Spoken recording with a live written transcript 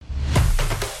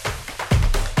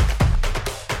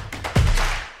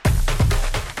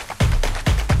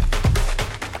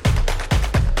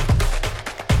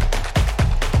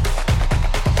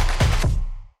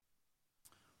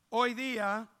hoy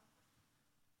día,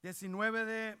 19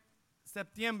 de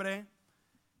septiembre,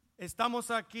 estamos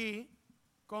aquí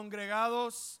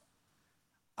congregados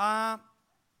a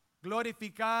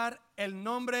glorificar el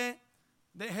nombre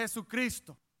de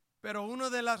Jesucristo. Pero una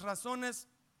de las razones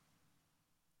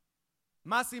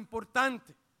más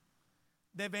importantes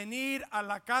de venir a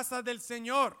la casa del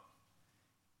Señor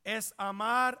es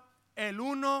amar el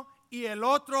uno y el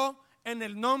otro en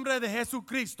el nombre de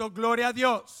Jesucristo. Gloria a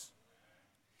Dios.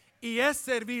 Y es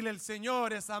servir al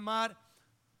Señor, es amar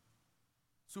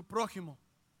su prójimo,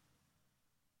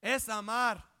 es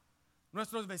amar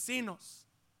nuestros vecinos,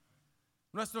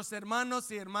 nuestros hermanos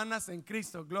y hermanas en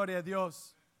Cristo. Gloria a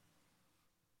Dios.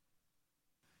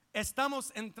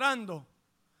 Estamos entrando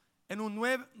en un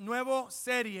nuevo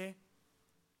serie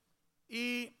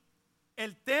y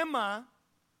el tema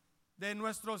de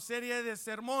nuestra serie de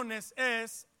sermones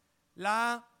es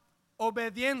la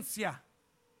obediencia.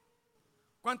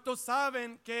 ¿Cuántos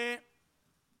saben que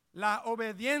la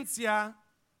obediencia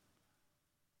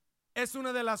es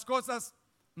una de las cosas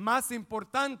más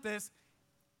importantes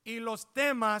y los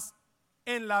temas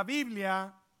en la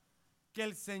Biblia que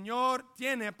el Señor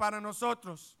tiene para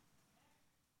nosotros?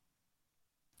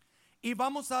 Y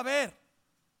vamos a ver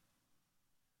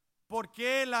por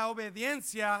qué la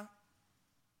obediencia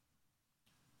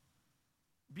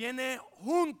viene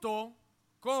junto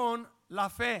con la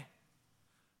fe.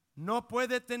 No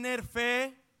puede tener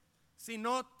fe si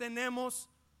no tenemos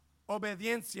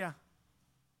obediencia.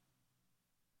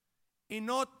 Y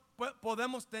no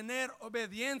podemos tener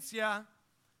obediencia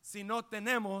si no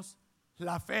tenemos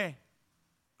la fe.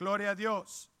 Gloria a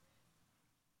Dios.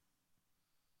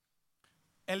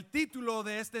 El título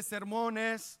de este sermón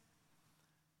es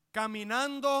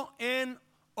Caminando en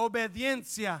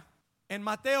Obediencia. En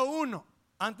Mateo 1,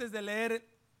 antes de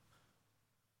leer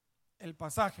el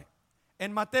pasaje,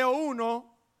 en Mateo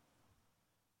 1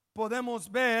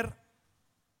 podemos ver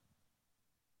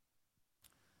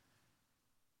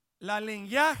la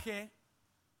linaje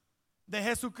de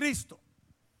Jesucristo.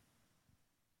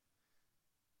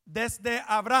 Desde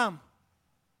Abraham.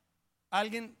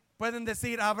 ¿Alguien pueden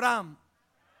decir Abraham?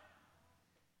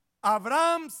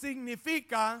 Abraham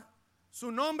significa,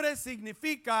 su nombre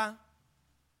significa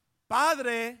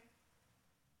padre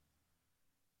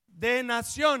de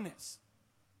naciones.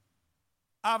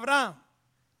 Abraham.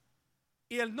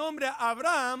 Y el nombre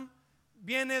Abraham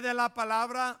viene de la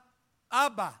palabra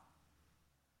Abba,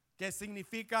 que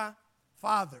significa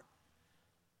father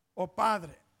o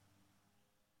padre.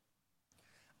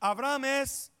 Abraham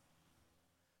es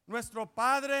nuestro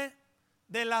padre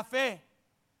de la fe.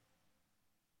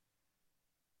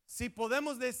 Si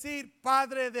podemos decir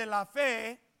padre de la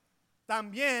fe,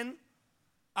 también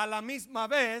a la misma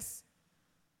vez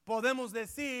podemos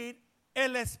decir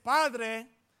Él es padre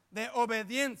de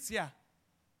obediencia.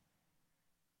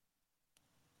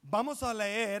 Vamos a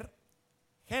leer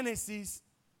Génesis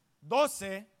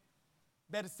 12,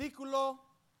 versículo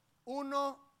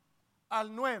 1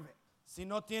 al 9. Si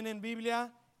no tienen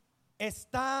Biblia,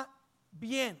 está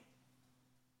bien.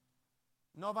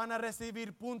 No van a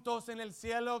recibir puntos en el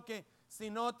cielo que si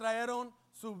no trajeron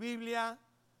su Biblia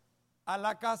a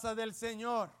la casa del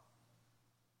Señor.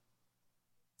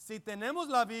 Si tenemos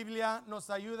la Biblia, nos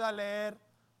ayuda a leer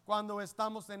cuando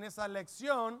estamos en esa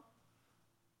lección,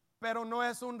 pero no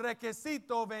es un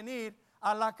requisito venir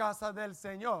a la casa del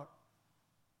Señor.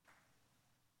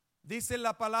 Dice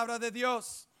la palabra de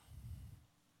Dios: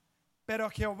 pero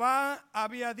Jehová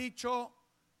había dicho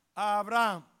a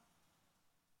Abraham: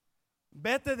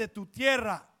 vete de tu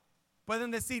tierra,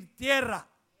 pueden decir tierra,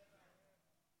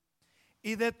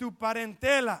 y de tu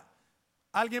parentela.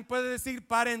 Alguien puede decir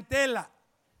parentela.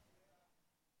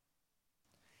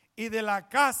 Y de la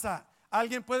casa,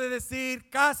 alguien puede decir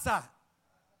casa,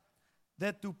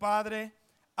 de tu padre,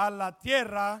 a la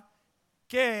tierra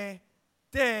que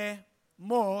te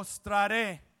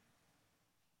mostraré.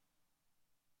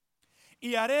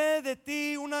 Y haré de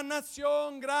ti una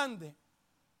nación grande,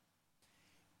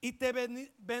 y te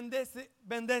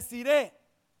bendeciré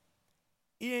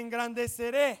y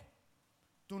engrandeceré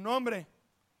tu nombre,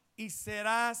 y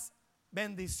serás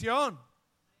bendición.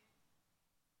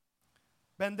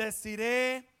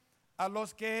 Bendeciré a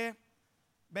los que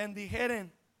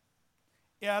bendijeren,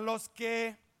 y a los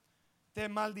que te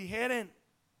maldijeren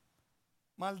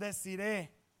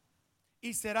maldeciré,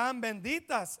 y serán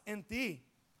benditas en ti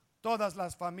todas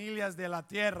las familias de la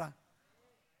tierra.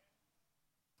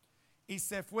 Y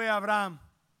se fue Abraham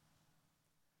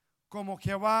como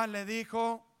Jehová le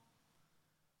dijo,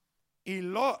 y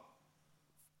Lot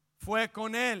fue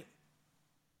con él.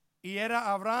 Y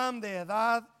era Abraham de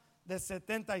edad de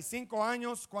 75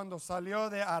 años cuando salió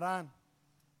de Harán.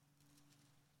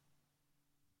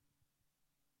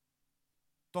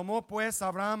 Tomó pues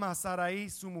Abraham a Sarai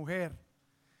su mujer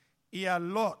y a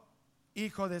Lot,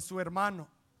 hijo de su hermano,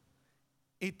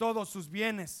 y todos sus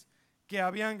bienes que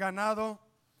habían ganado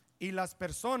y las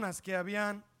personas que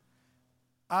habían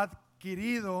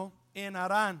adquirido en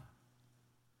Harán,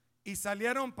 y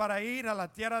salieron para ir a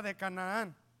la tierra de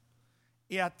Canaán.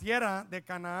 Y a tierra de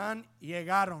Canaán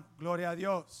llegaron, gloria a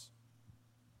Dios.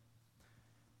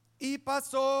 Y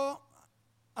pasó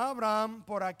Abraham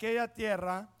por aquella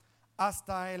tierra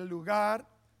hasta el lugar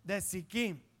de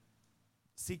Siquem,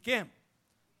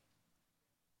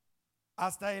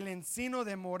 hasta el encino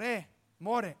de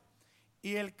More,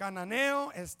 y el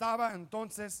cananeo estaba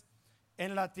entonces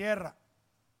en la tierra.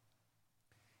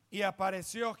 Y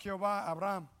apareció Jehová a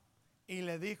Abraham y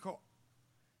le dijo: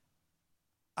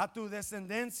 a tu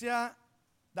descendencia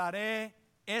daré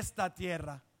esta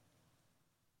tierra.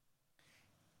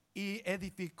 Y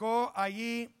edificó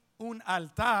allí un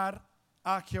altar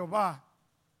a Jehová,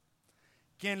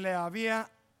 quien le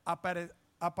había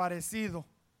aparecido.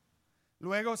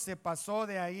 Luego se pasó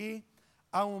de ahí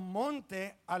a un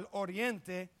monte al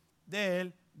oriente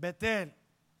del Betel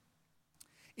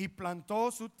y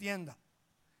plantó su tienda,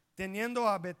 teniendo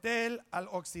a Betel al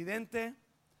occidente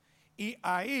y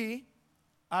ahí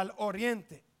al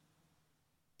oriente,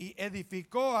 y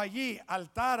edificó allí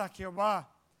altar a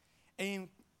Jehová e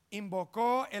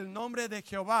invocó el nombre de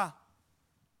Jehová.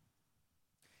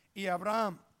 Y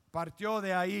Abraham partió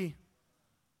de ahí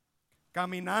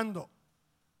caminando.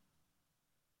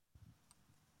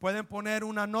 Pueden poner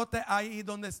una nota ahí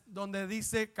donde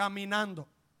dice caminando.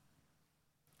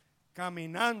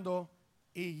 Caminando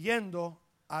y yendo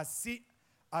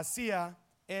hacia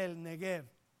el Negev.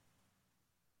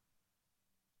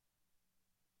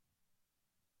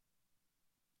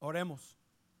 Oremos.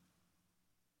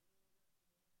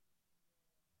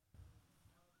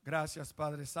 Gracias,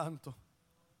 Padre Santo,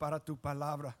 para tu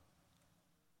palabra.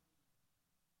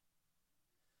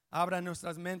 Abra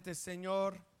nuestras mentes,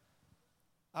 Señor.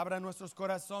 Abra nuestros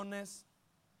corazones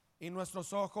y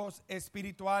nuestros ojos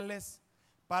espirituales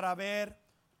para ver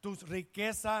tus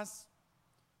riquezas,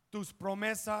 tus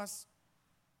promesas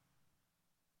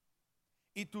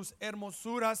y tus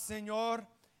hermosuras, Señor,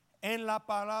 en la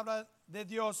palabra de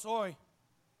Dios hoy.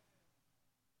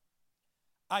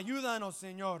 Ayúdanos,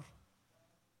 Señor,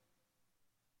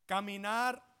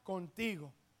 caminar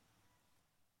contigo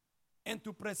en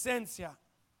tu presencia,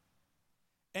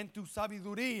 en tu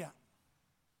sabiduría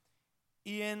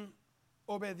y en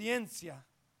obediencia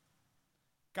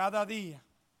cada día,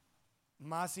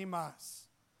 más y más.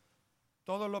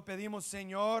 Todo lo pedimos,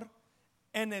 Señor,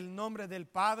 en el nombre del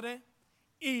Padre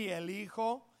y el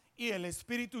Hijo y el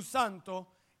Espíritu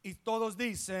Santo. Y todos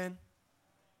dicen,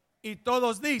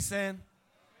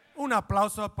 un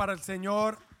aplauso para el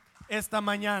Señor esta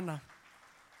mañana.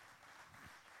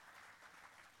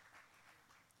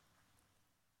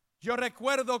 Yo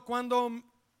recuerdo cuando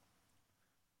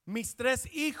mis 3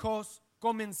 hijos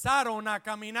comenzaron a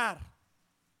caminar.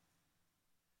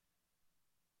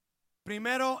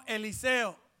 Primero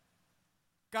Eliseo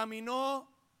caminó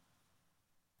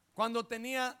cuando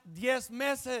tenía 10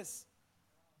 meses.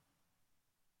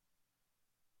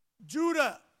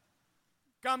 Judah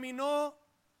caminó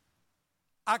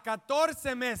a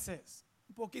 14 meses,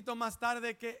 un poquito más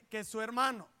tarde que su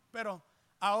hermano, pero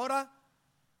ahora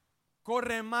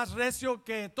corre más recio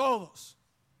que todos.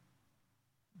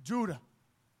 Judah.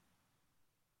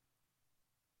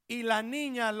 Y la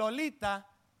niña Lolita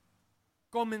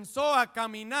comenzó a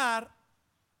caminar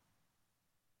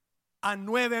a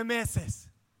 9 meses.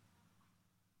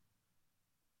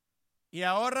 Y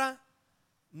ahora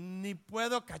ni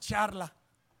puedo cacharla.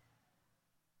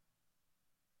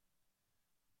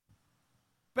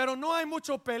 Pero no hay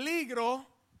mucho peligro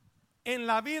en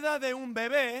la vida de un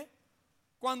bebé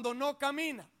cuando no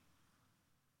camina.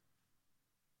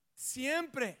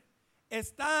 Siempre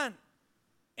están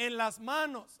en las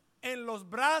manos, en los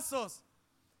brazos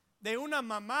de una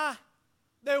mamá,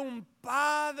 de un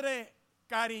padre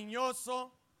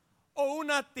cariñoso, o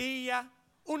una tía,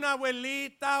 una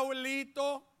abuelita,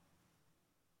 abuelito,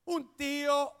 un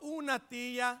tío, una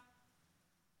tía.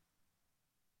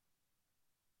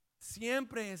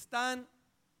 Siempre están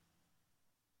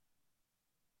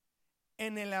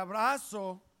en el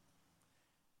abrazo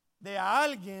de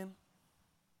alguien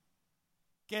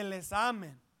que les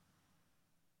amen.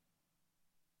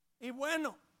 Y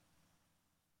bueno,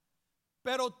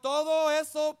 pero todo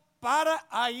eso para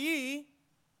allí,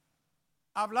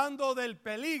 hablando del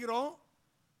peligro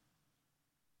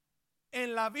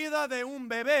en la vida de un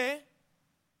bebé,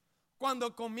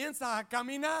 cuando comienza a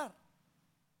caminar.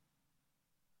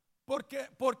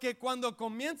 Porque cuando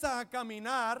comienza a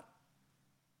caminar,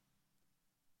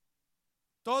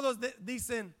 todos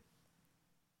dicen,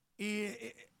 y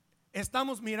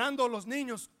estamos mirando a los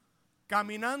niños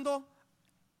caminando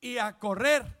y a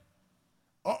correr.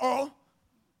 Oh,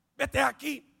 vete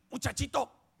aquí,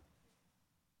 muchachito.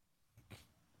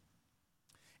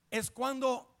 Es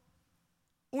cuando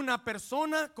una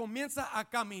persona comienza a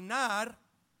caminar,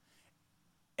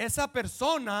 esa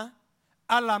persona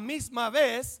a la misma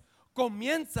vez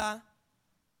comienza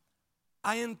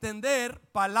a entender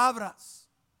palabras,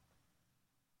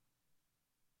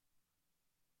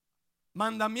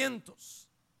 mandamientos,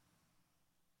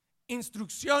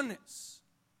 instrucciones.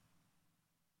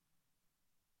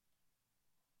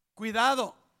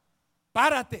 Cuidado,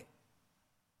 párate,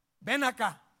 ven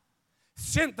acá,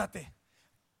 siéntate,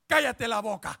 cállate la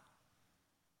boca.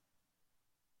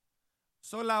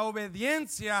 La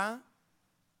obediencia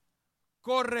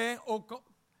corre o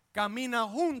camina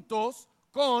juntos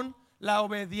con la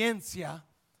obediencia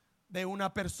de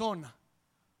una persona.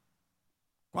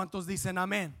 ¿Cuántos dicen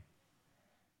amén?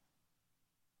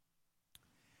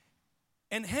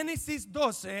 En Génesis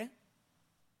 12,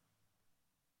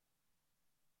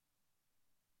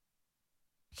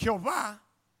 Jehová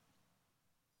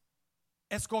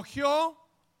escogió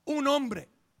un hombre.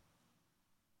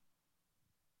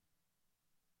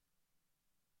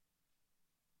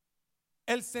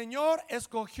 El Señor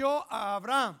escogió a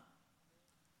Abraham,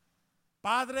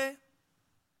 padre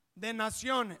de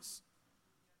naciones,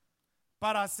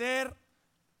 para ser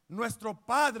nuestro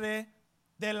padre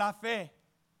de la fe.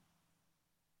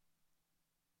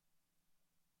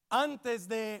 Antes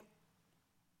de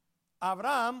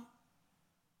Abraham,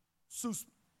 sus,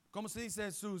 ¿cómo se dice?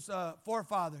 Sus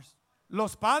forefathers.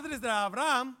 Los padres de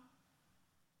Abraham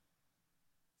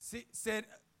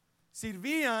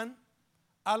servían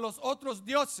a los otros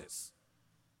dioses.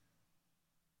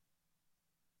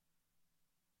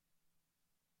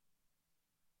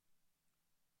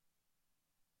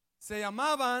 Se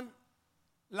llamaban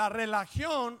la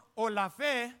religión o la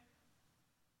fe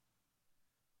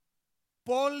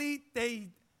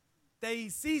politeísmo,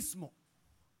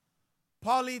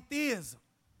 politeísmo.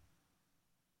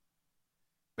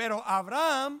 Pero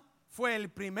Abraham fue el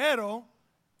primero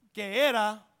que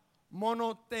era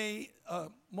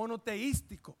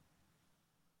monoteístico.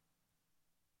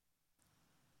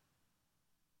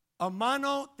 A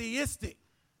monotheistic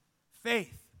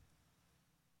faith,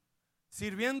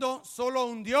 sirviendo solo a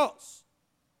un Dios.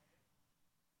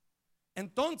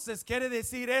 Entonces quiere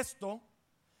decir esto,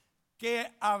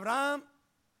 que Abraham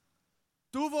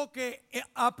tuvo que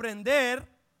aprender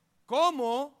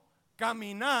cómo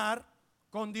caminar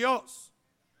con Dios.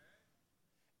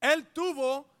 Él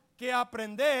tuvo que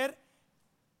aprender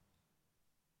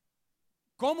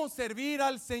cómo servir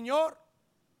al Señor,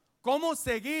 cómo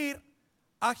seguir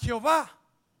a Jehová.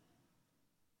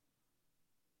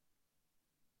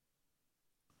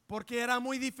 Porque era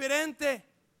muy diferente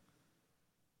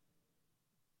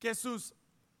que sus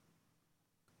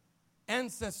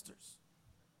ancestors,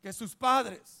 que sus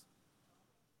padres.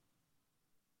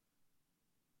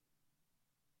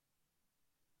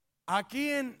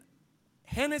 Aquí en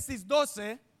Génesis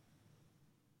 12,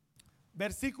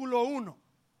 versículo 1,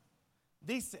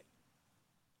 dice: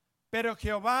 pero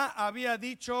Jehová había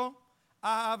dicho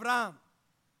a Abraham,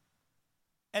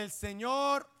 el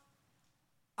Señor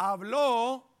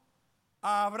habló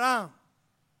a Abraham,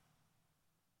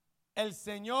 el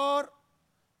Señor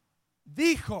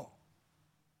dijo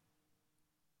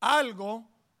algo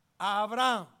a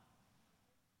Abraham,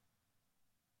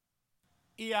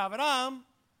 y Abraham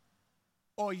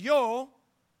oyó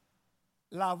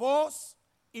la voz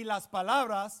y las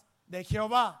palabras de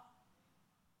Jehová.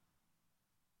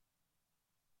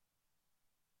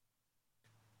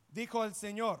 Dijo el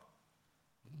Señor: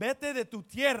 vete de tu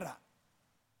tierra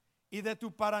y de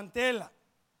tu parentela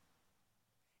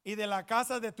y de la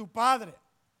casa de tu padre.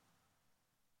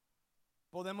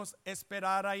 Podemos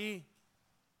esperar ahí.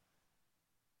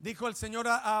 Dijo el Señor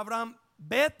a Abraham: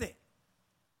 vete,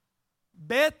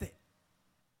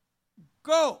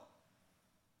 go,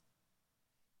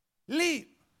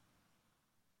 leave,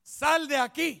 sal de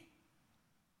aquí,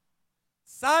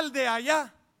 sal de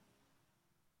allá,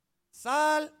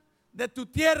 sal de tu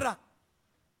tierra,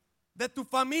 de tu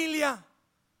familia,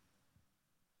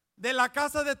 de la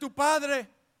casa de tu padre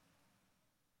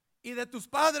y de tus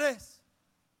padres.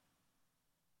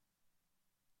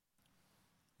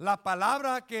 La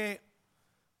palabra que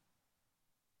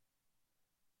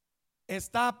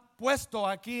está puesto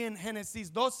aquí en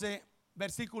Génesis 12,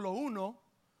 versículo 1,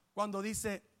 cuando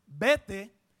dice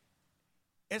vete,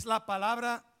 es la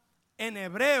palabra en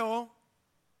hebreo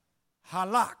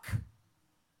halak.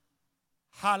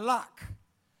 Halak.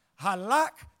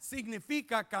 Halak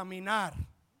significa caminar.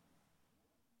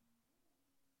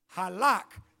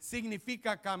 Halak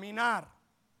significa caminar.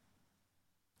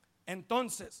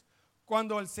 Entonces,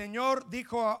 cuando el Señor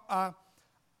dijo a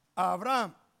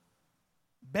Abraham,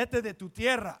 vete de tu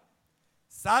tierra,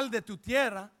 sal de tu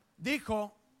tierra,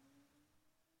 dijo,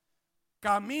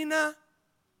 camina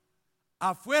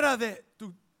afuera de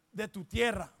tu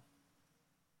tierra.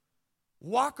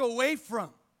 Walk away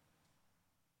from.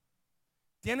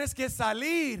 Tienes que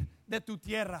salir de tu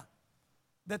tierra,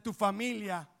 de tu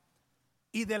familia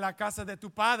y de la casa de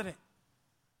tu padre.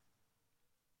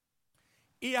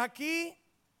 Y aquí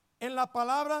en la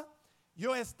palabra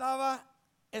yo estaba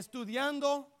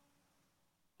estudiando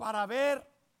para ver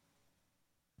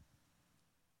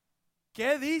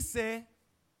qué dice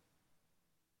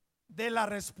de la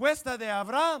respuesta de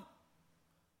Abraham.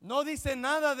 No dice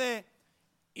nada de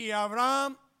y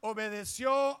Abraham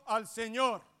obedeció al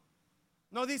Señor.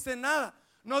 No dice nada.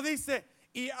 No dice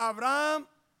y Abraham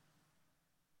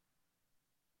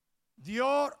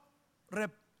dio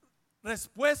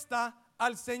respuesta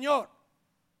al Señor.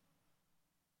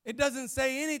 It doesn't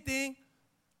say anything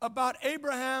about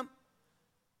Abraham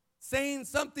saying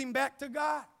something back to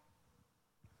God.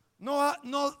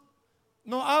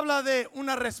 No habla de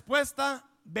una respuesta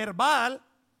verbal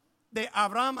de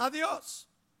Abraham a Dios.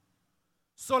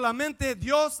 Solamente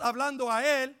Dios hablando a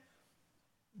él,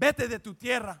 vete de tu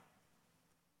tierra.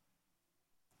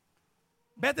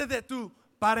 Vete de tu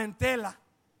parentela,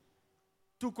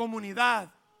 tu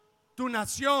comunidad, tu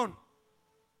nación.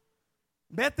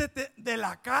 Vete de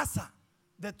la casa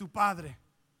de tu padre.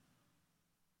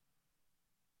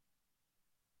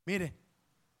 Mire.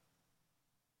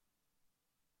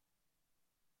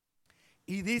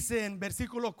 Y dice en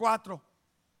versículo 4,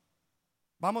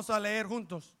 vamos a leer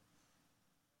juntos.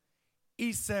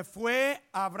 Y se fue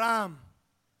Abraham.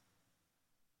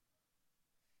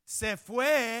 Se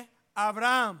fue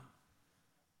Abraham.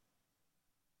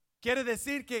 Quiere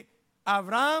decir que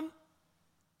Abraham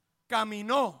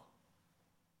caminó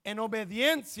en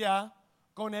obediencia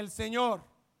con el Señor.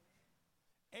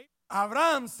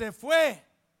 Abraham se fue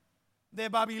de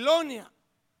Babilonia,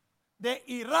 de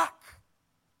Irak,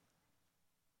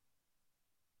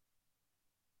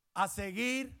 a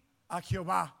seguir a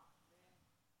Jehová.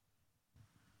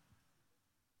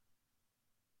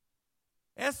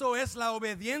 Eso es la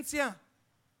obediencia.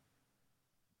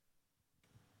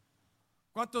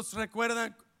 ¿Cuántos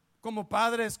recuerdan como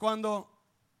padres cuando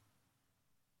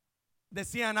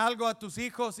decían algo a tus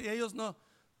hijos y ellos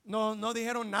no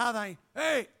dijeron nada? Y,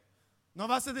 hey, ¿no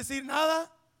vas a decir nada?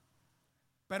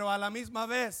 Pero a la misma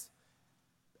vez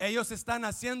ellos están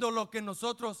haciendo lo que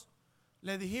nosotros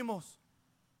le dijimos.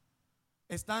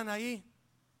 Están ahí.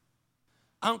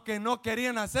 Aunque no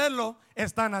querían hacerlo,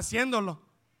 están haciéndolo.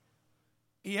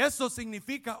 Y eso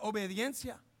significa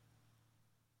obediencia.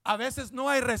 A veces no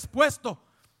hay respuesta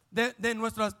de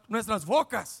nuestras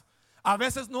bocas. A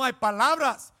veces no hay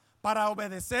palabras para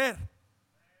obedecer.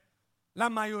 La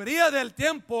mayoría del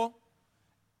tiempo,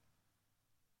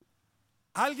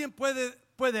 alguien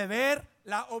puede ver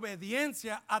la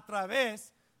obediencia a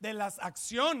través de las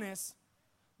acciones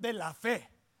de la fe,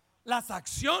 las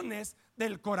acciones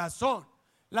del corazón,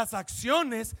 las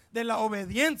acciones de la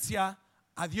obediencia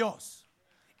a Dios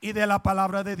y de la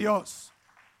palabra de Dios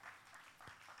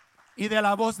y de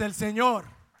la voz del Señor.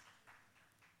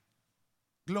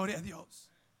 Gloria a Dios.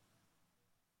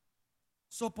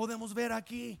 Eso podemos ver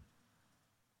aquí.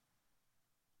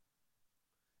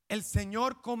 El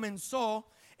Señor comenzó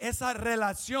esa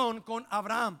relación con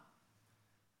Abraham,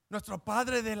 nuestro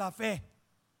padre de la fe.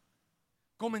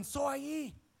 Comenzó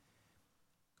allí.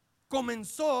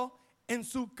 Comenzó en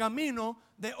su camino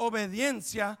de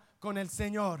obediencia con el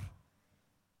Señor.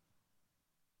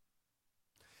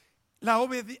 La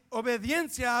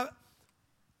obediencia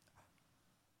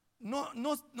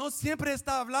no siempre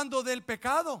está hablando del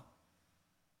pecado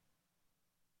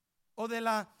o de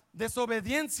la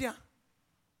desobediencia.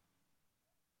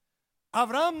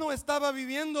 Abraham no estaba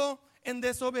viviendo en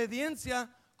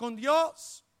desobediencia con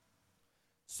Dios.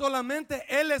 Solamente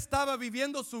él estaba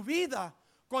viviendo su vida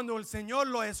cuando el Señor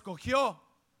lo escogió.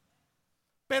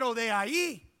 Pero de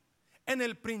ahí, en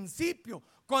el principio,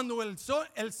 cuando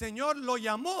el Señor lo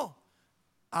llamó,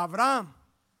 Abraham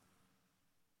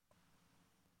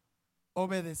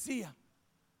obedecía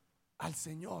al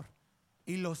Señor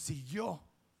y lo siguió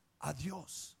a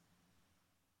Dios.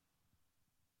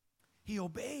 He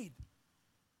obeyed.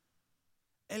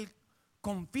 Él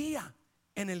confía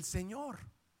en el Señor.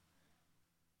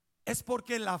 Es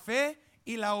porque la fe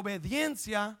y la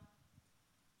obediencia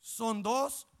son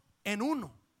dos en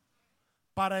uno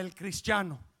para el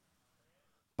cristiano,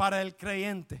 para el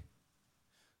creyente.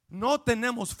 No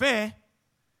tenemos fe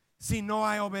si no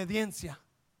hay obediencia,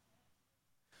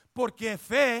 porque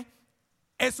fe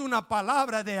es una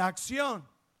palabra de acción,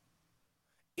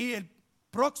 y el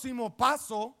próximo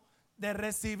paso de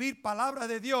recibir palabra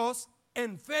de Dios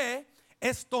en fe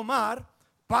es tomar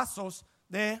pasos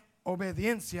de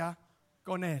obediencia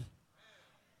con Él,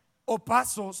 o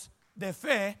pasos de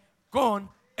fe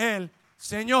con el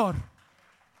Señor.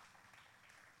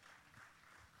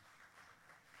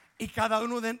 Y cada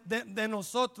uno de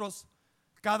nosotros,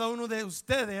 cada uno de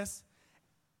ustedes,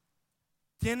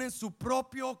 tienen su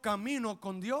propio camino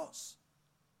con Dios.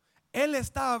 Él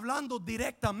está hablando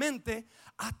directamente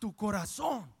a tu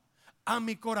corazón, a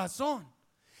mi corazón.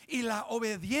 Y la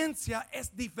obediencia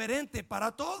es diferente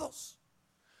para todos.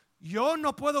 Yo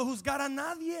no puedo juzgar a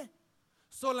nadie.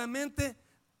 Solamente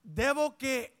debo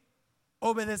que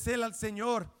obedecer al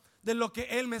Señor de lo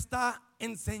que Él me está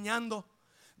enseñando,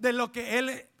 de lo que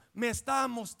Él me está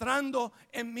mostrando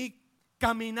en mi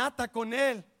caminata con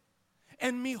Él,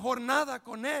 en mi jornada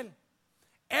con Él.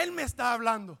 Él me está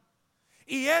hablando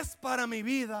y es para mi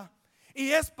vida,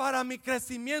 y es para mi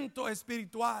crecimiento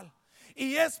espiritual,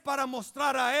 y es para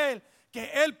mostrar a Él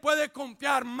que Él puede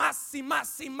confiar más y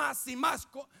más y más y más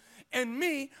en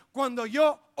mí cuando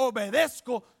yo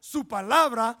obedezco su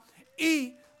palabra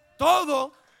y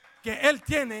todo que Él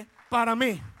tiene para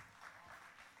mí.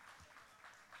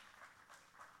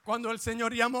 Cuando el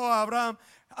Señor llamó a Abraham,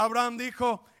 Abraham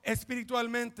dijo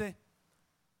espiritualmente: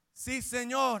 sí,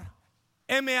 Señor,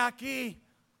 heme aquí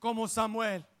como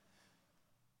Samuel.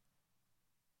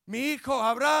 Mi hijo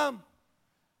Abraham,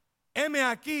 heme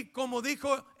aquí como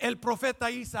dijo el profeta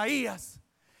Isaías.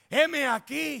 Heme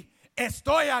aquí,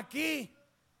 estoy aquí.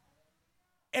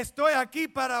 Estoy aquí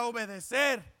para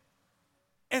obedecer.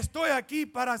 Estoy aquí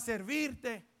para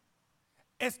servirte.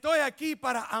 Estoy aquí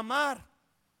para amar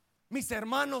mis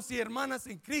hermanos y hermanas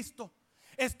en Cristo.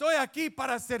 Estoy aquí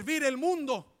para servir el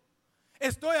mundo.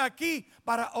 Estoy aquí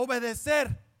para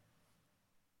obedecer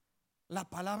la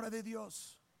palabra de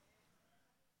Dios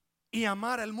y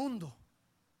amar al mundo.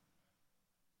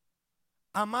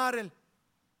 Amar el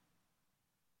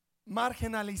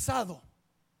marginalizado.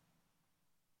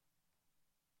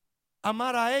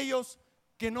 Amar a ellos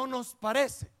que no nos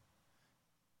parece,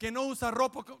 que no usa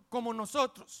ropa como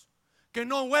nosotros, que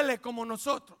no huele como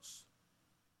nosotros,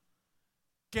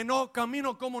 que no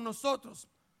camina como nosotros.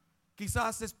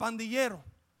 Quizás es pandillero.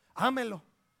 Ámelo.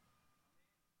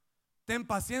 Ten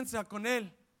paciencia con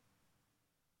él.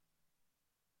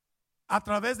 A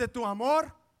través de tu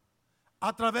amor,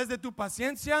 a través de tu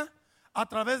paciencia, a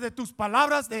través de tus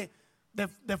palabras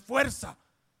de fuerza,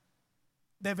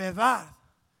 de verdad,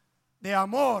 de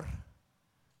amor,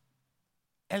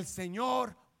 el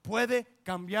Señor puede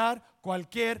cambiar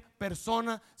cualquier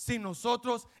persona si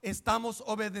nosotros estamos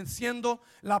obedeciendo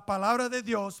la palabra de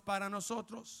Dios para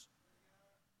nosotros.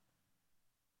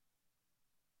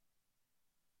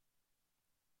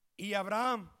 Y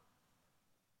Abraham,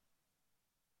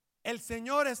 el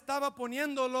Señor estaba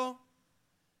poniéndolo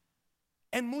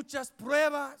en muchas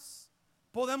pruebas.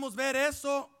 Podemos ver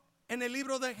eso en el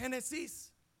libro de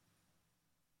Génesis,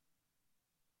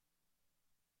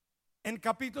 en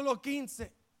capítulo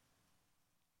 15.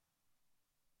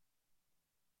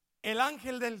 El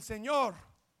ángel del Señor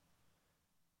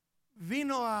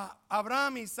vino a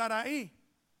Abraham y Sarai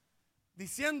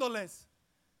diciéndoles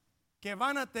que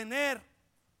van a tener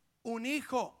un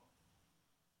hijo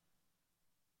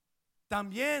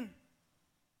también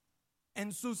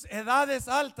en sus edades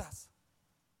altas.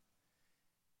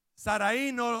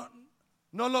 Sarai no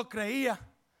lo creía,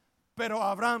 pero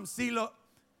Abraham sí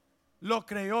lo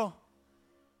creyó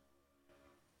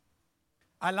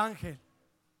al ángel.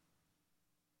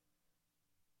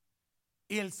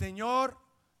 Y el Señor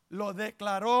lo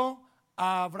declaró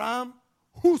a Abraham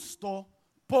justo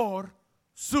por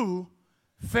su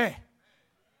fe.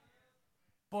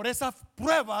 Por esa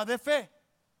prueba de fe.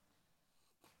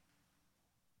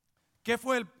 ¿Qué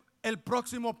fue el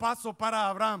próximo paso para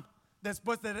Abraham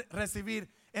después de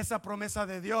recibir esa promesa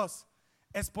de Dios?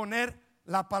 Es poner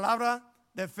la palabra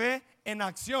de fe en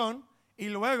acción, y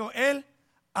luego él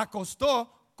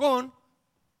acostó con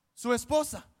su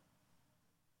esposa.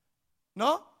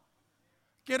 ¿No?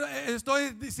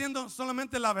 Estoy diciendo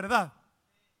solamente la verdad.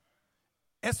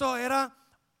 Eso era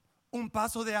un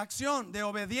paso de acción, de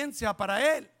obediencia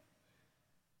para él.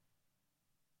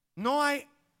 No hay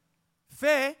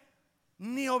fe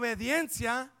ni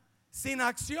obediencia sin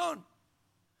acción.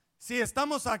 Si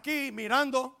estamos aquí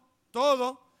mirando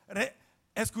todo,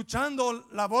 escuchando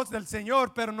la voz del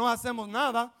Señor, pero no hacemos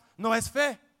nada, no es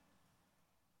fe.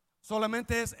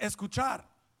 Solamente es escuchar,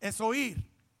 es oír.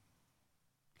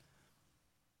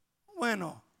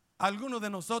 Bueno, algunos de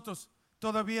nosotros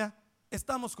todavía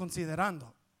estamos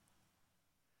considerando,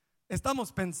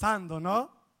 estamos pensando,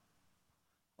 ¿no?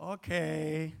 Ok,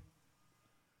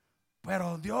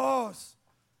 pero Dios,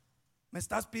 me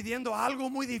estás pidiendo algo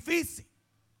muy difícil.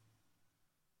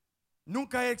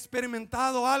 Nunca he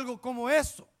experimentado algo como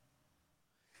eso.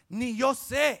 Ni yo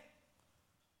sé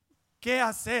qué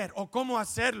hacer o cómo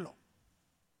hacerlo.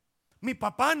 Mi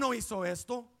papá no hizo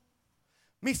esto.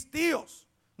 Mis tíos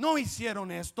no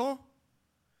hicieron esto.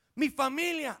 Mi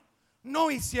familia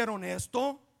no hicieron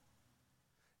esto.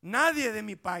 Nadie de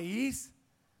mi país,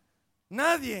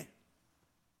 nadie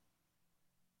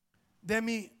de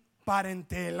mi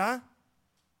parentela,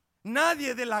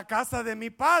 nadie de la casa de mi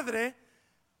padre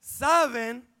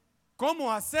saben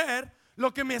cómo hacer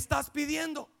lo que me estás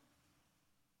pidiendo.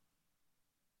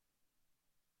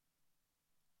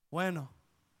 Bueno,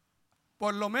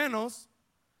 por lo menos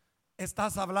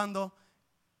estás hablando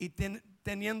y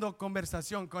teniendo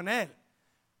conversación con Él.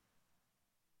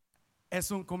 Es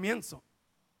un comienzo.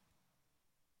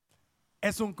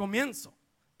 Es un comienzo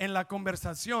en la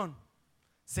conversación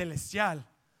celestial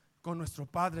con nuestro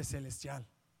Padre celestial.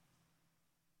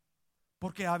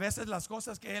 Porque a veces las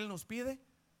cosas que Él nos pide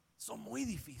son muy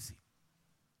difíciles,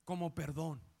 como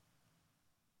perdón,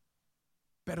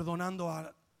 perdonando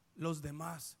a los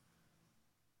demás,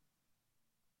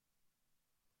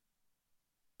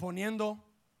 poniendo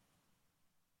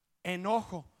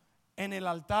enojo en el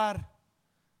altar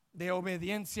de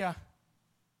obediencia,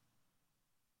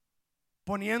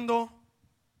 poniendo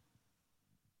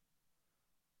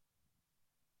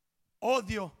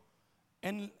odio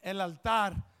en el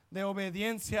altar de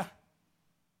obediencia.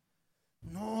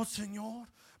 No, Señor,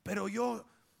 pero yo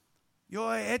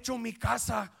he hecho mi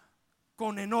casa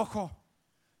con enojo.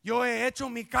 Yo he hecho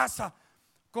mi casa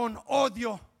con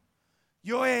odio.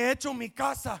 Yo he hecho mi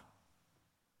casa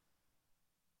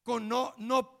con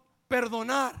no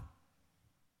perdonar.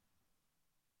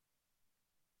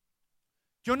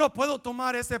 Yo no puedo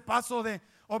tomar ese paso de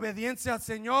obediencia al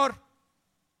Señor.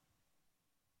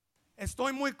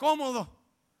 Estoy muy cómodo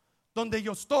donde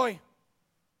yo estoy,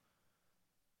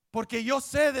 porque yo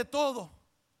sé de todo.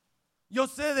 Yo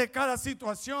sé de cada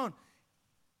situación.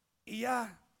 Y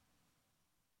ya,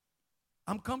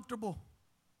 I'm comfortable.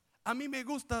 A mí me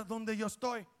gusta donde yo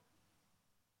estoy.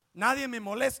 Nadie me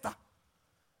molesta.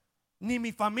 Ni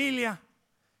mi familia,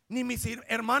 ni mis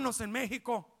hermanos en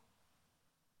México,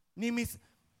 ni mis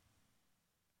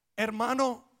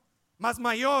hermanos más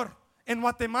mayor en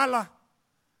Guatemala.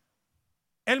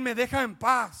 Él me deja en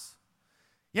paz.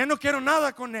 Ya no quiero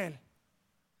nada con él.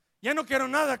 Ya no quiero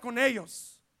nada con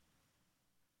ellos.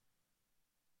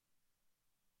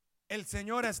 El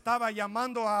Señor estaba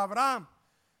llamando a Abraham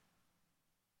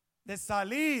de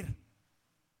salir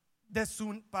de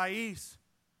su país,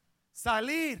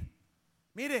 salir,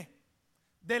 mire,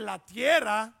 de la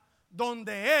tierra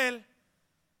donde él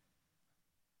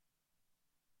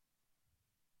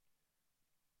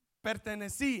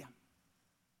pertenecía.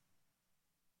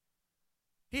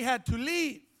 He had to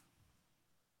leave.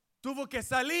 Tuvo que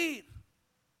salir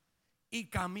y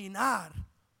caminar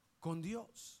con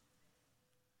Dios.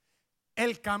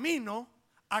 El camino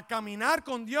a caminar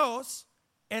con Dios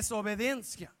es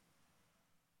obediencia.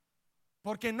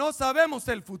 Porque no sabemos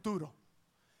el futuro,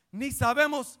 ni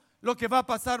sabemos lo que va a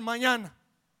pasar mañana,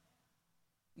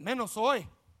 menos hoy.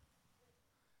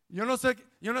 Yo no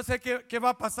sé qué va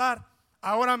a pasar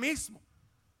ahora mismo.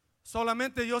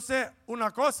 Solamente yo sé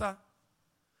una cosa.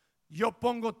 Yo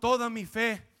pongo toda mi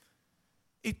fe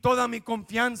y toda mi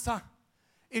confianza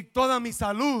y toda mi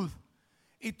salud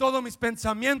y todos mis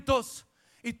pensamientos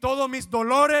y todos mis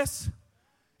dolores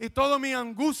y toda mi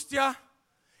angustia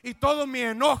y todo mi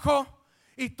enojo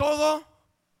y todo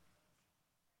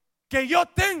que yo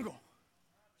tengo,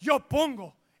 yo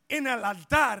pongo en el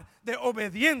altar de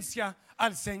obediencia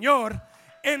al Señor,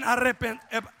 en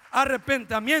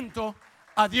arrepentimiento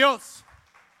a Dios.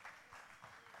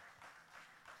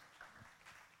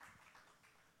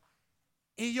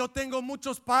 Y yo tengo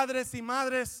muchos padres y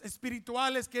madres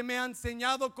espirituales que me han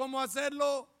enseñado cómo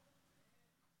hacerlo.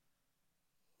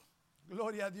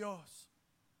 Gloria a Dios.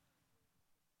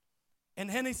 En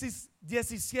Génesis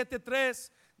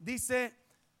 17:3 dice: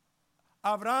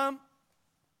 Abraham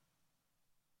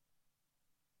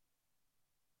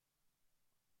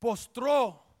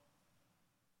postró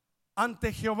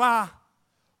ante Jehová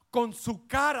con su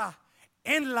cara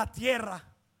en la tierra,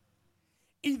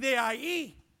 y de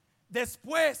ahí,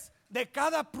 después de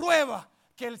cada prueba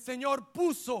que el Señor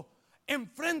puso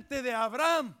enfrente de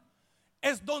Abraham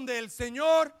es donde el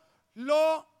Señor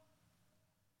lo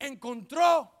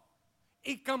encontró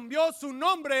y cambió su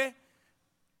nombre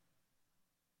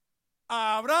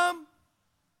a Abraham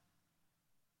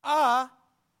a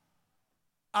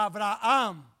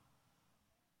Abraham.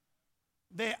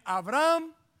 De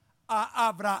Abraham a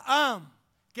Abraham,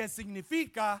 que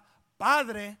significa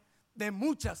padre de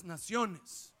muchas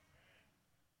naciones.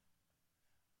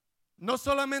 No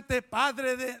solamente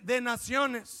padre de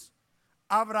naciones,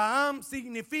 Abraham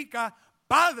significa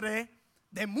padre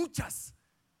de muchas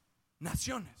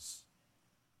naciones.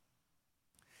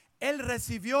 Él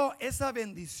recibió esa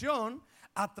bendición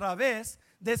a través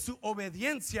de su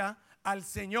obediencia al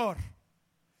Señor.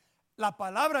 La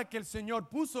palabra que el Señor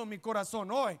puso en mi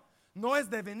corazón hoy no es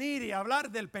de venir y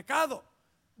hablar del pecado,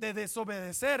 de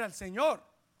desobedecer al Señor.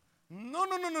 No.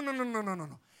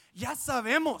 Ya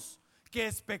sabemos qué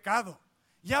es pecado.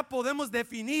 Ya podemos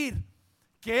definir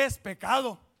qué es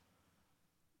pecado,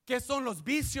 qué son los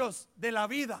vicios de la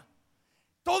vida.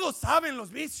 Todos saben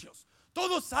los vicios,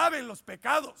 todos saben los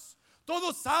pecados,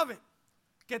 todos saben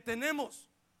que tenemos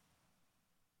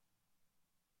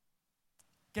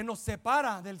que nos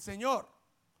separa del Señor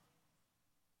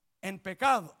en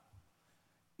pecado.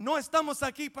 No estamos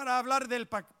aquí para hablar del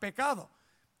pecado,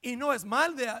 y no es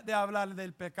mal de hablar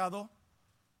del pecado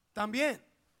también,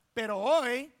 pero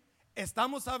hoy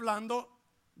estamos hablando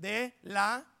de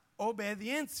la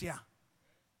obediencia.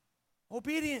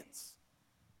 Obedience.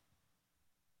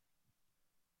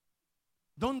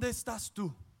 ¿Dónde estás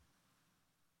tú?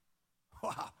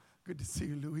 Wow, good to see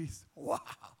you, Luis. Wow,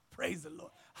 praise the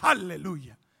Lord.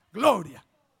 Aleluya, gloria.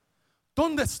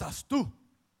 ¿Dónde estás tú?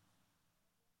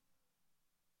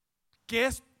 ¿Qué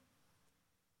es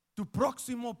tu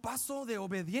próximo paso de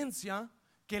obediencia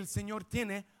que el Señor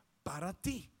tiene para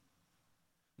ti?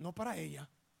 No para ella,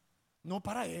 no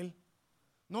para él,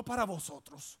 no para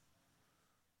vosotros,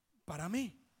 para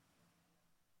mí,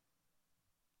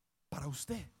 para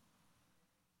usted.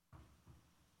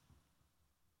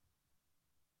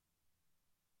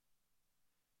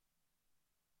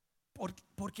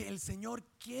 Porque el Señor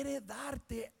quiere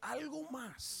darte algo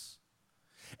más.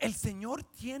 El Señor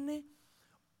tiene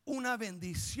una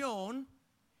bendición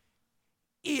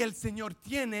y el Señor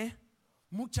tiene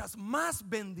muchas más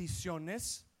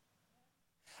bendiciones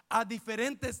a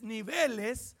diferentes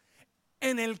niveles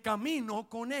en el camino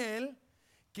con Él,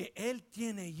 que Él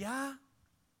tiene ya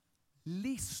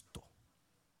listo,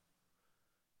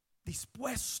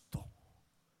 dispuesto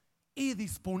y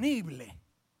disponible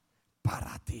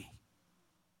para ti.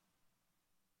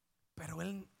 Pero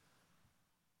Él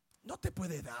no te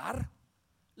puede dar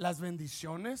las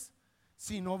bendiciones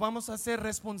si no vamos a ser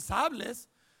responsables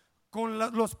con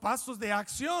los pasos de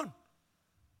acción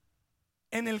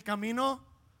en el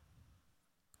camino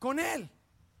con Él,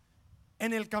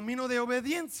 en el camino de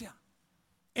obediencia,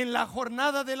 en la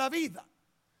jornada de la vida,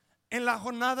 en la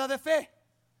jornada de fe.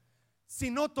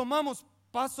 Si no tomamos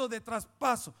paso tras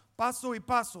paso, paso y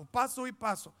paso, paso y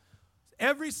paso,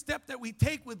 every step that we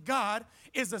take with God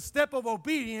is a step of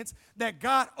obedience that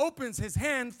God opens His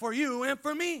hand for you and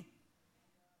for me.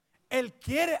 Él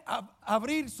quiere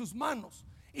abrir sus manos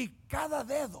y cada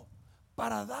dedo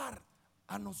para dar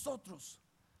a nosotros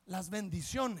las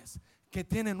bendiciones que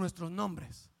tienen nuestros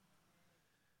nombres.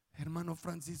 Hermano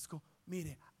Francisco,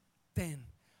 mire,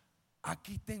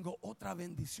 aquí tengo otra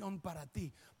bendición para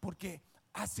ti, porque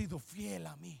has sido fiel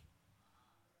a mí.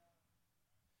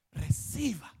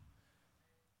 Reciba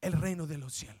el reino de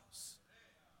los cielos.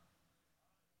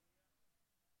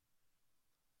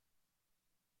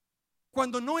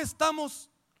 Cuando no estamos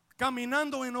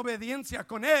caminando en obediencia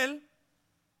con Él,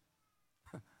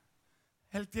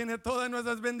 Él tiene todas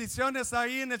nuestras bendiciones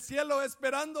ahí en el cielo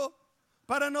esperando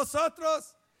para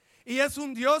nosotros. Y es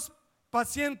un Dios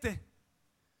paciente,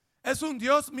 es un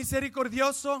Dios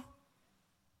misericordioso,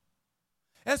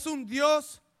 es un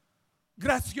Dios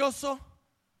gracioso,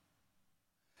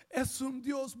 es un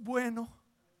Dios bueno.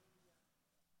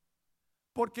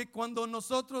 Porque cuando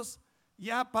nosotros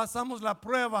ya pasamos la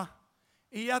prueba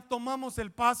y ya tomamos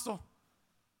el paso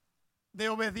de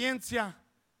obediencia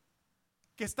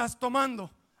que estás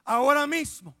tomando ahora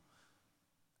mismo,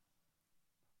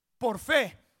 por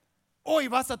fe, hoy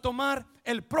vas a tomar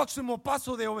el próximo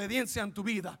paso de obediencia en tu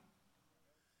vida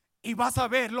y vas a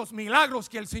ver los milagros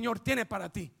que el Señor tiene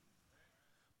para ti.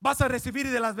 Vas a recibir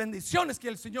de las bendiciones que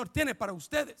el Señor tiene para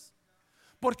ustedes,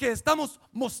 porque estamos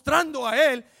mostrando a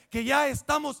Él que ya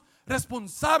estamos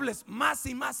responsables más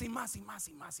y más y más y más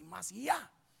y más y más y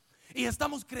ya, y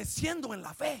estamos creciendo en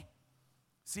la fe.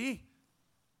 Sí,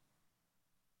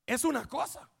 es una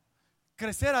cosa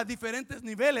crecer a diferentes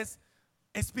niveles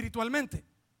espiritualmente.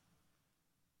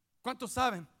 ¿Cuántos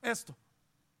saben esto?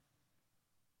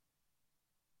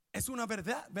 Es una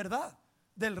verdad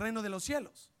del reino de los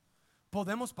cielos.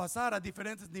 Podemos pasar a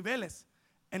diferentes niveles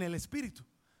en el espíritu,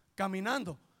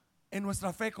 caminando en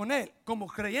nuestra fe con Él, como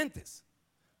creyentes.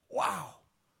 Wow.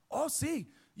 Oh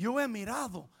sí, yo he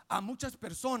mirado a muchas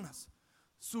personas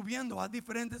subiendo a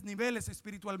diferentes niveles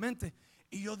espiritualmente,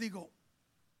 y yo digo,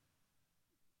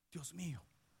 Dios mío,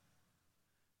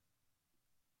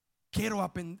 quiero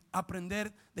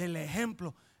aprender del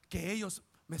ejemplo que ellos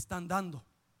me están dando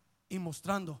y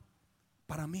mostrando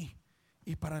para mí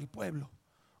y para el pueblo,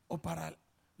 o para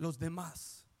los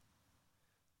demás,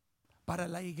 para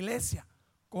la iglesia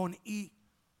con I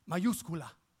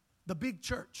mayúscula, the big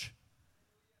church.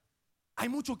 Hay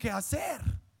mucho que hacer,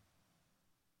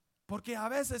 porque a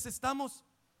veces estamos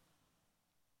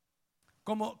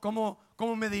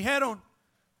como me dijeron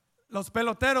los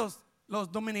peloteros, los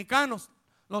dominicanos,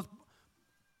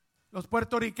 los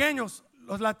puertorriqueños,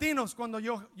 los latinos, cuando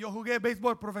yo jugué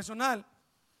béisbol profesional.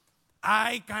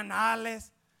 Hay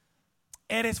canales,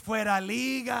 eres fuera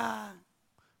liga.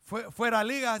 Fuera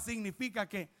liga significa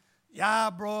que ya,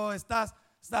 bro, estás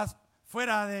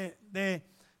fuera de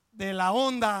la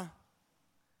onda.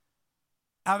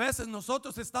 A veces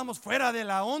nosotros estamos fuera de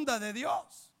la onda de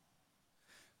Dios.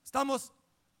 Estamos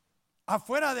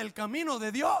afuera del camino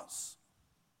de Dios.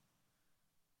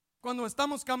 Cuando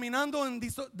estamos caminando en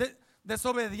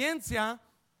desobediencia,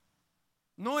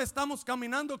 no estamos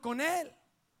caminando con Él.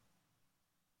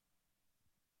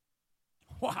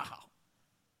 Wow.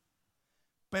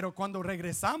 Pero cuando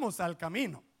regresamos al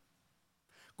camino,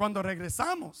 cuando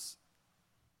regresamos,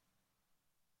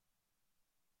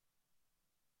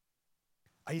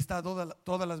 ahí está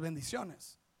todas las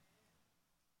bendiciones.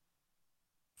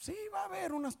 Sí, va a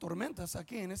haber unas tormentas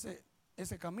aquí en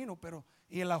ese camino,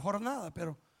 y en la jornada,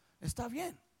 pero está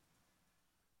bien.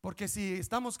 Porque si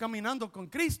estamos caminando con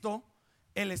Cristo,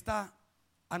 Él está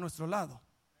a nuestro lado,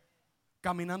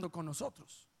 caminando con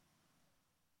nosotros.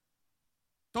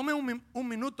 Tome un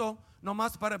minuto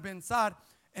nomás para pensar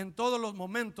en todos los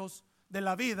momentos de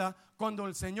la vida cuando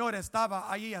el Señor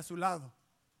estaba ahí a su lado,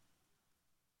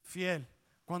 fiel,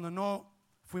 cuando no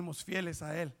fuimos fieles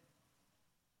a Él.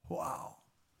 Wow.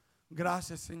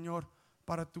 Gracias, Señor,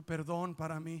 para tu perdón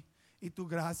para mí, y tu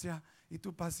gracia y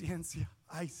tu paciencia.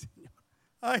 Ay, Señor.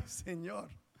 Ay, Señor.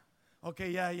 Ok,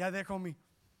 ya dejo mi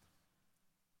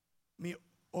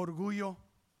orgullo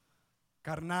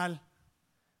carnal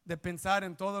de pensar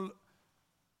en todo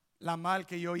la mal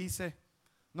que yo hice.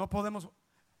 No podemos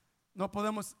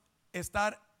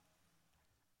estar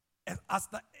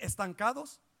hasta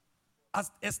estancados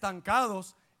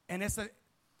en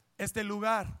este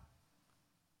lugar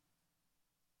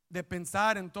de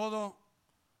pensar en todos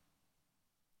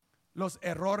los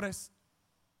errores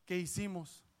que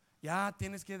hicimos. Ya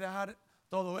tienes que dejar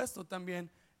todo esto también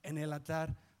en el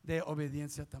altar de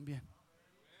obediencia también.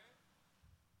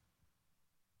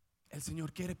 El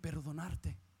Señor quiere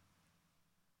perdonarte.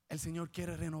 El Señor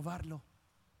quiere renovarlo.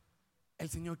 El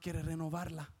Señor quiere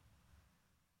renovarla.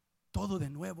 Todo de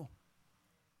nuevo.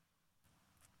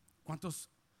 ¿Cuántos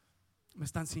me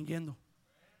están siguiendo?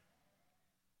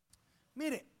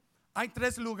 Mire, hay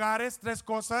 3 lugares, 3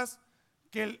 cosas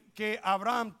que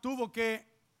Abraham tuvo que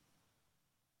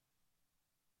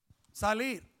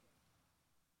salir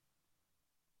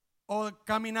o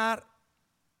caminar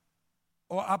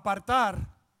o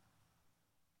apartar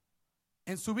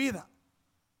en su vida.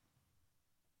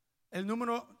 El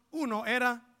número 1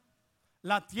 era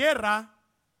la tierra,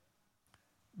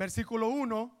 versículo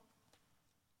 1,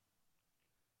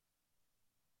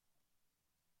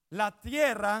 la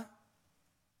tierra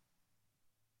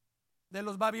de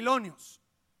los babilonios.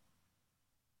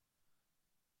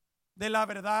 De la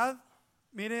verdad,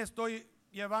 mire, estoy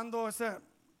llevando esa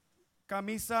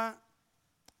camisa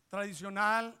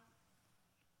tradicional.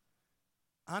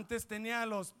 Antes tenía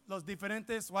los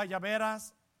diferentes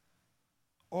guayaberas.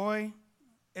 Hoy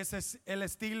ese es el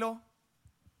estilo.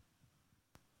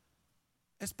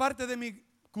 Es parte de mi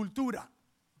cultura,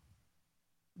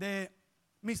 de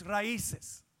mis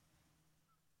raíces,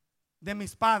 de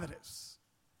mis padres.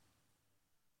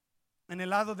 En el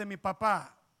lado de mi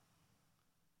papá,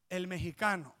 el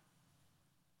mexicano,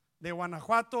 de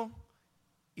Guanajuato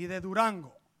y de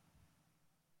Durango.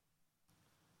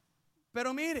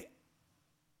 Pero mire,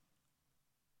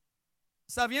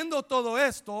 sabiendo todo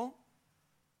esto,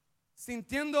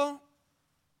 sintiendo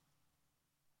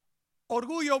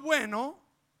orgullo bueno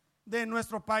de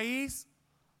nuestro país,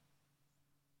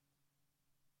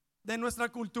 de nuestra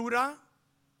cultura,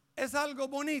 es algo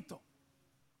bonito.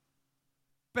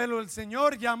 Pero el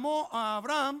Señor llamó a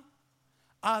Abraham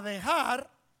a dejar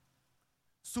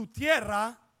su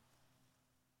tierra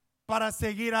para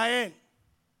seguir a Él.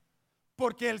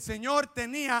 Porque el Señor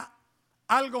tenía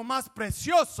algo más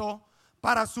precioso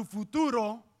para su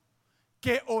futuro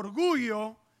que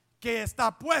orgullo que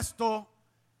está puesto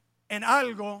en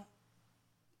algo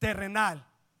terrenal.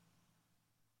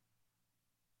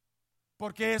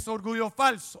 Porque es orgullo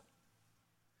falso.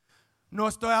 No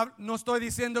estoy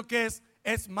diciendo que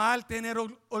es mal tener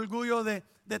orgullo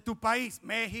de tu país,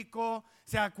 México,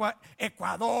 sea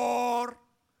Ecuador,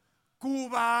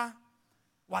 Cuba,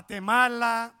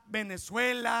 Guatemala,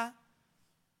 Venezuela,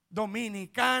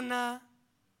 Dominicana,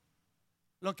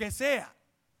 lo que sea.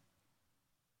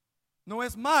 No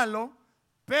es malo,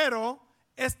 pero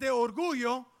este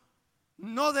orgullo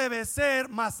no debe ser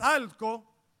más alto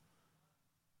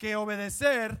que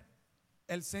obedecer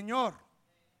el Señor.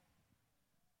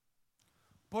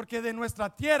 Porque de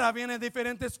nuestra tierra vienen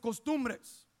diferentes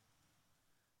costumbres,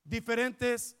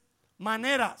 diferentes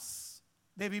maneras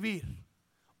de vivir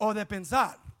o de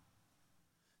pensar,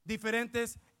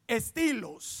 diferentes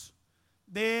estilos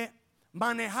de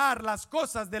manejar las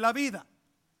cosas de la vida.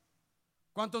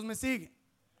 ¿Cuántos me siguen?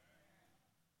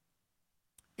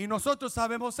 Y nosotros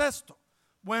sabemos esto.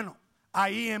 Bueno,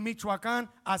 ahí en Michoacán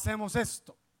hacemos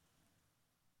esto.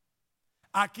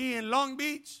 Aquí en Long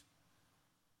Beach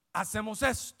hacemos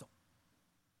esto.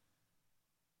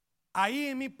 Ahí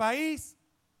en mi país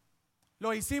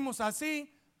lo hicimos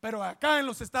así, pero acá en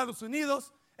los Estados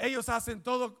Unidos ellos hacen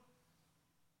todo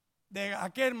de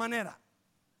aquella manera.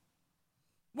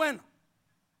 Bueno,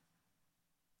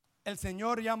 el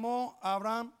Señor llamó a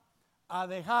Abraham a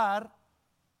dejar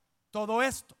todo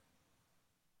esto.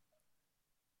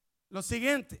 Lo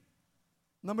siguiente,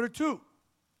 number 2,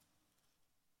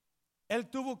 él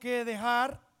tuvo que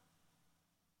dejar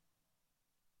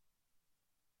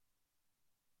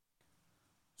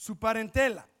su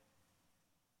parentela,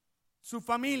 su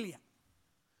familia,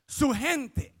 su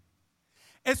gente.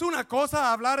 Es una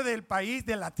cosa hablar del país,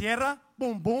 de la tierra,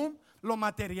 boom, boom, lo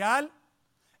material.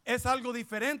 Es algo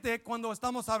diferente cuando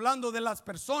estamos hablando de las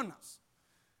personas,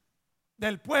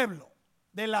 del pueblo,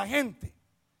 de la gente.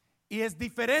 Y es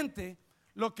diferente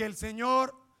lo que el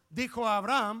Señor dijo a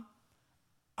Abraham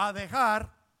a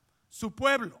dejar su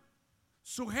pueblo,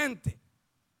 su gente.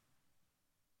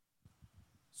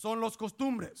 Son los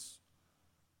costumbres,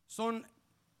 son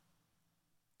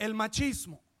el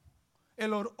machismo,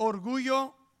 el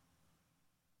orgullo,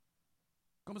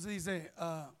 ¿cómo se dice?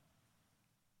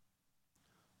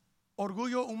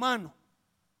 Orgullo humano,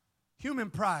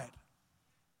 human pride,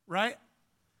 right?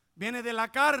 Viene de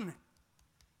la carne,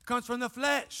 comes from the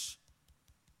flesh.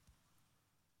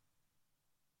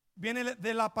 Viene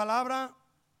de la palabra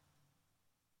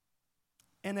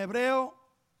en hebreo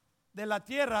de la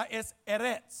tierra es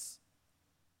eretz.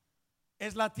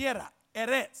 Es la tierra,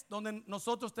 eretz, donde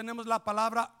nosotros tenemos la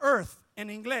palabra earth en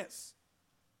inglés.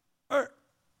 Earth.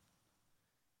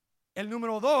 El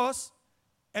número 2,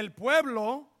 el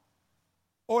pueblo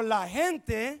o la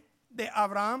gente de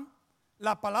Abraham,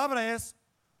 la palabra es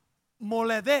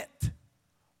moledet.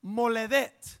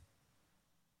 Moledet.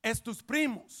 Es tus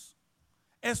primos,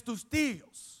 es tus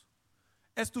tíos,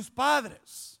 es tus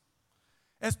padres,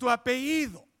 es tu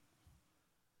apellido.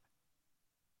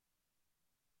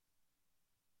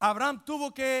 Abraham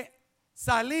tuvo que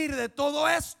salir de todo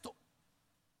esto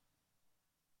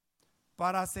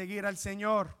para seguir al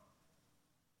Señor.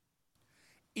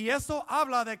 Y eso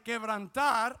habla de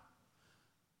quebrantar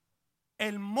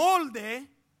el molde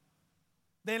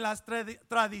de las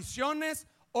tradiciones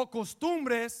o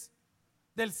costumbres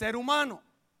del ser humano.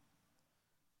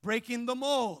 Breaking the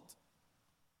mold.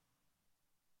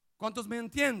 ¿Cuántos me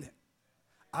entienden?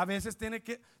 A veces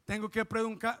tengo que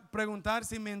preguntar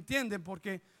si me entienden,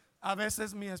 porque a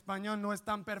veces mi español no es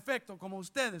tan perfecto como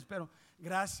ustedes, pero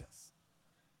gracias.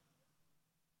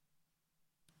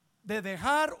 De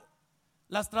dejar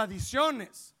las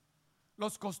tradiciones,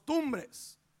 los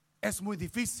costumbres, es muy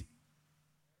difícil.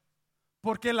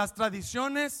 Porque las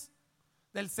tradiciones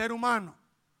del ser humano,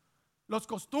 los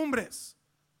costumbres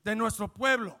de nuestro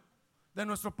pueblo, de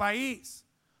nuestro país,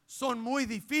 son muy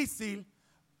difíciles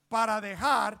para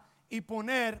dejar y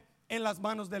poner en las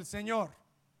manos del Señor.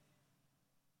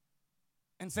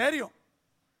 ¿En serio?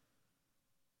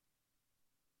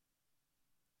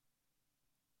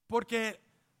 Porque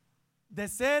de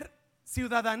ser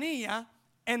ciudadanía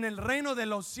en el reino de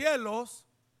los cielos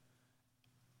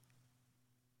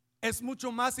es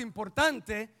mucho más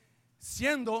importante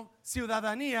siendo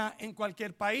ciudadanía en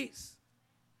cualquier país.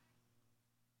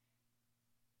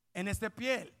 En este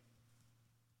piel,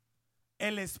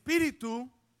 el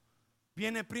espíritu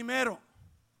viene primero.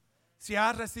 Si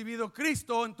has recibido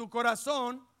Cristo en tu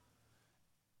corazón,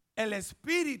 el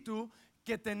espíritu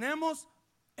que tenemos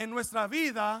en nuestra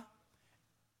vida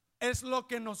es lo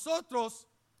que nosotros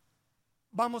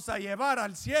vamos a llevar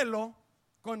al cielo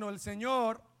cuando el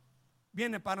Señor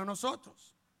viene para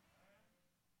nosotros.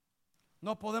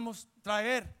 No podemos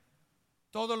traer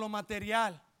todo lo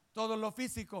material, todo lo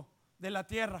físico de la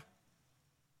tierra.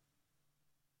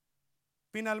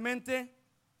 Finalmente,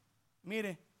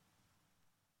 mire,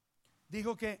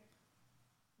 dijo que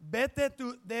vete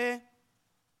de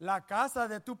la casa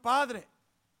de tu padre.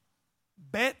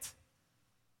 Bet,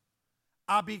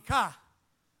 abika.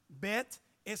 Bet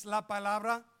es la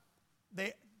palabra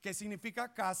que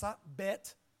significa casa,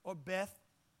 bet o Beth.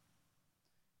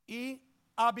 Y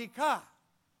abika,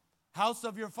 house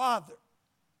of your father.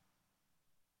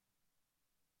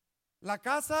 La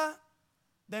casa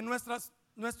de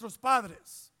nuestros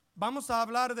padres. Vamos a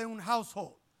hablar de un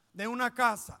household, de una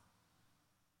casa.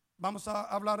 Vamos a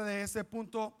hablar de ese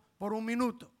punto por un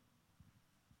minuto.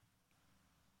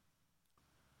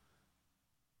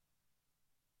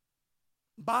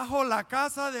 Bajo la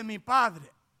casa de mi padre,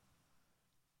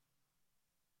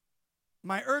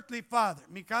 my earthly father,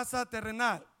 mi casa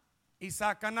terrenal,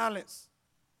 Isaac Canales,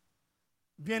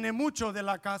 viene mucho de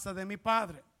la casa de mi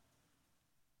padre.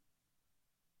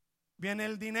 Viene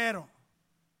el dinero,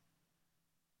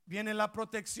 viene la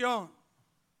protección,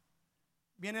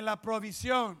 viene la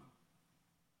provisión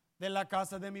de la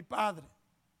casa de mi padre,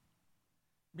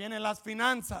 vienen las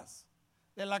finanzas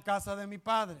de la casa de mi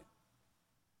padre.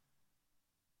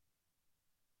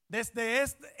 Desde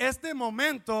este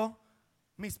momento,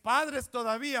 mis padres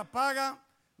todavía pagan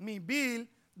mi bill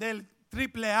del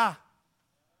AAA,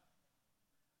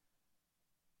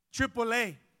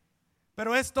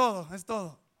 pero es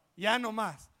todo, ya no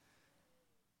más.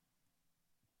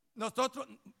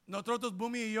 Nosotros,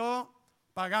 Bumi y yo,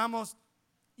 pagamos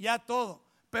ya todo,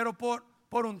 pero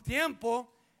por un tiempo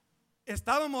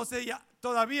estábamos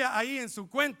todavía ahí en su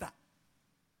cuenta.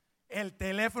 El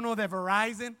teléfono de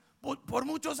Verizon por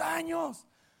muchos años,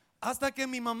 hasta que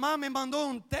mi mamá me mandó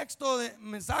un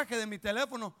mensaje de mi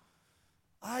teléfono.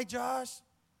 Ay, Josh,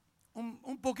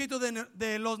 un poquito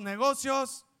de los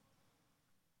negocios.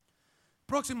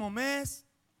 Próximo mes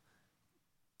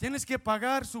tienes que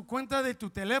pagar su cuenta de tu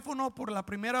teléfono por la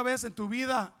primera vez en tu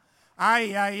vida.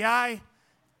 Ay,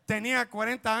 tenía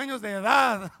 40 años de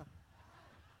edad.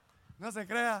 No se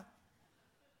crea.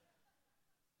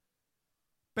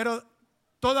 Pero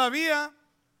todavía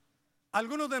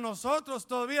algunos de nosotros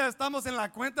todavía estamos en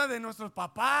la cuenta de nuestros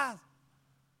papás,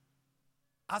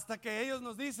 hasta que ellos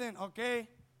nos dicen, ok,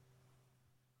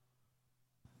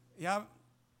 ya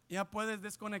puedes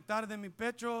desconectar de mi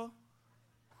pecho.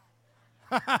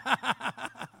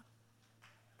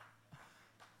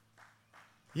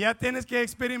 Ya tienes que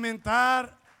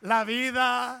experimentar la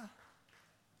vida,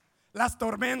 las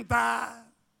tormentas,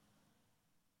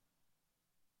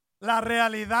 la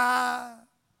realidad.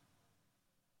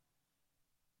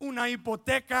 Una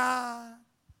hipoteca,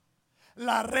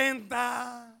 la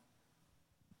renta,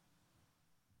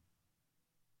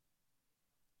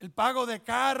 el pago de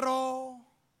carro,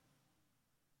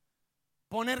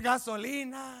 poner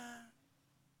gasolina,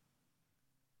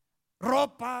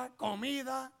 ropa,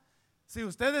 comida. Si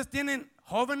ustedes tienen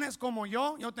jóvenes como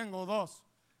yo tengo dos.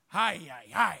 Ay.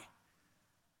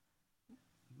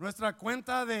 Nuestra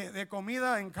cuenta de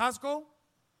comida en Costco.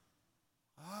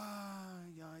 Ay.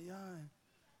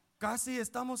 Casi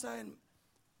estamos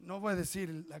no voy a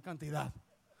decir la cantidad,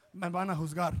 me van a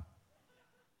juzgar.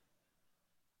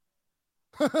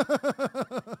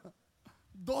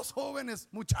 2 jóvenes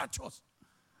muchachos,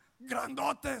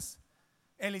 grandotes.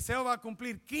 Eliseo va a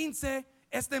cumplir 15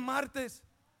 este martes.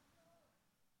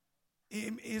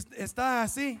 Y está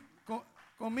así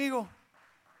conmigo.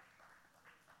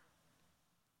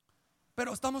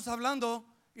 Pero estamos hablando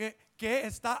que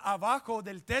está abajo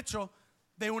del techo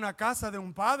de una casa de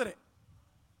un padre.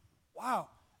 Wow,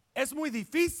 es muy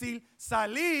difícil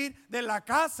salir de la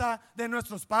casa de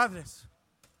nuestros padres.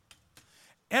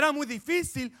 Era muy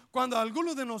difícil cuando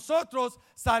algunos de nosotros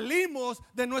salimos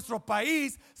de nuestro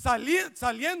país,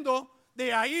 saliendo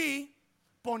de ahí,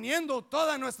 poniendo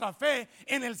toda nuestra fe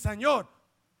en el Señor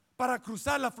para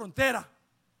cruzar la frontera,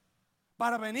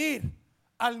 para venir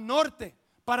al norte,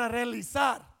 para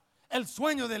realizar el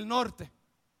sueño del norte.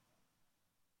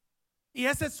 Y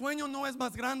ese sueño no es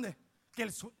más grande que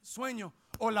el sueño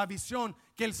o la visión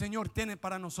que el Señor tiene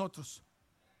para nosotros.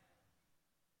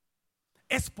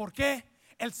 Es porque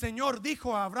el Señor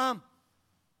dijo a Abraham: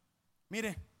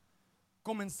 mire,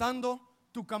 comenzando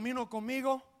tu camino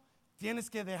conmigo, tienes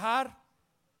que dejar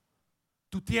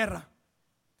tu tierra,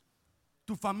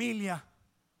 tu familia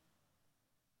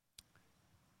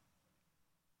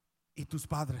y tus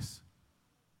padres,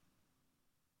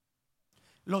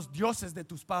 los dioses de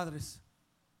tus padres.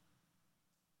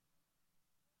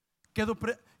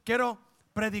 Quiero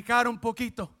predicar un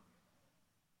poquito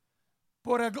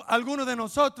por algunos de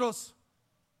nosotros.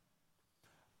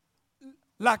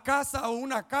 La casa o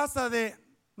una casa de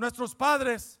nuestros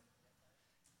padres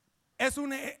es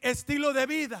un estilo de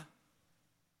vida,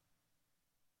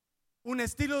 un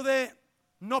estilo de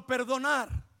no perdonar,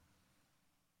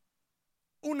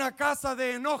 una casa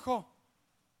de enojo,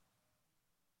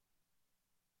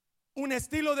 un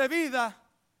estilo de vida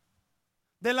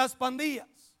de las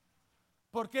pandillas,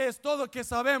 porque es todo que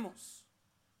sabemos,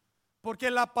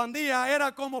 porque la pandilla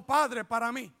era como padre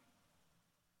para mí.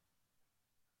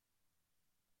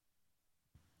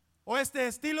 O este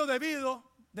estilo de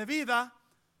vida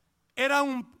era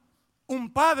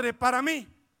un padre para mí,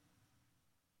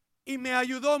 y me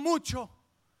ayudó mucho,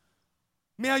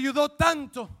 me ayudó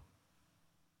tanto.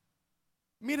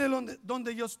 Mire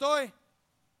donde yo estoy.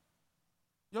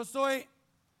 Yo soy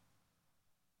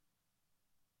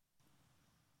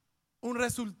un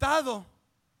resultado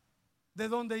de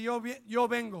donde yo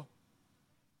vengo.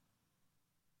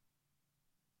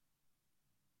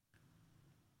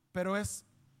 Pero es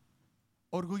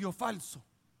orgullo falso,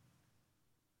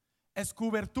 es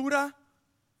cobertura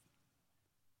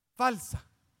falsa,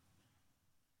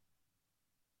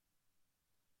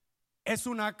 es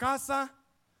una casa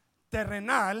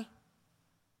terrenal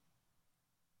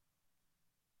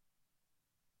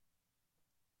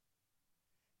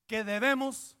que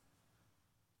debemos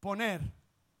poner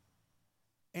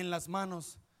en las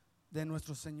manos de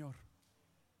nuestro Señor.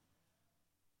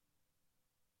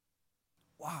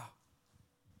 Wow.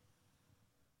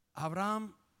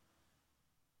 Abraham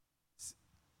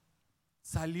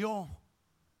salió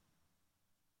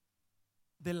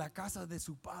de la casa de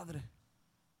su padre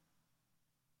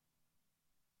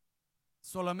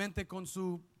solamente con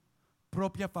su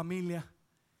propia familia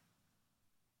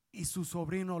y su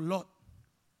sobrino Lot,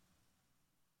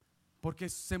 porque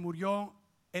se murió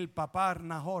el papá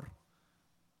Nahor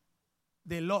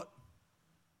de Lot.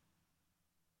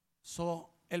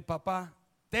 El papá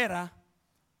Tera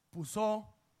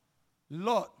puso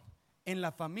Lot en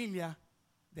la familia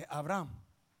de Abraham.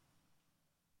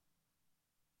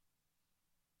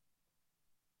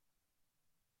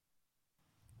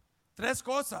 Tres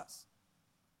cosas: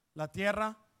 la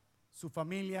tierra, su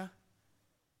familia,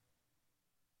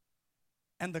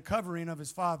 and the covering of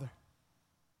his father.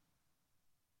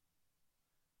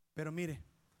 Pero mire,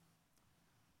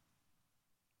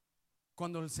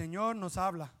 cuando el Señor nos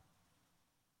habla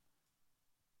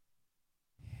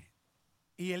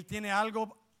y Él tiene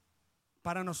algo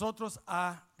para nosotros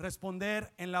a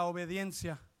responder en la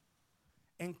obediencia,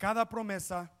 en cada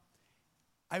promesa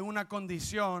hay una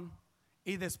condición,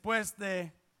 y después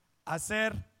de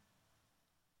hacer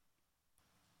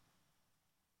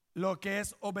lo que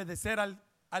es obedecer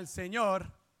al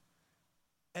Señor,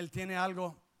 Él tiene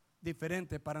algo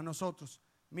diferente para nosotros.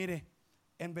 Mire,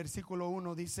 en versículo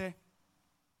 1 dice: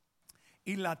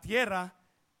 y la tierra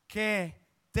que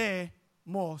te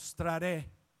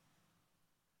mostraré.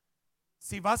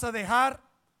 Si vas a dejar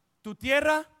tu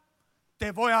tierra,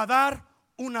 te voy a dar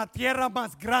una tierra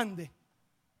más grande.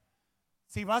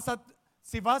 Si vas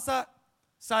a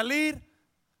salir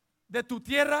de tu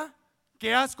tierra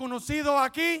que has conocido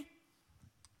aquí,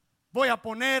 voy a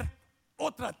poner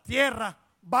otra tierra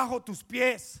bajo tus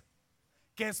pies,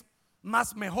 que es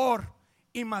más mejor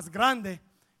y más grande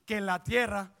que la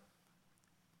tierra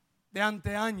de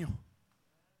anteaño.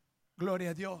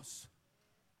 Gloria a Dios.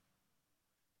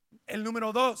 El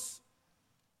número 2: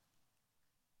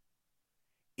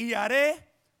 y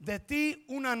haré de ti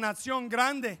una nación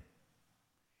grande,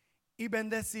 y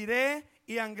bendeciré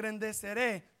y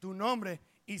engrandeceré tu nombre,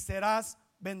 y serás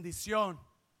bendición.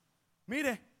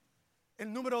 Mire,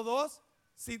 el número 2: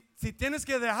 si tienes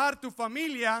que dejar tu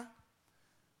familia,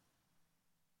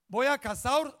 voy a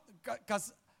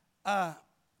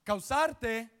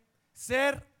causarte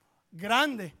ser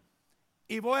grande,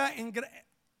 y voy a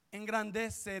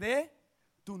engrandeceré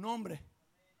tu nombre.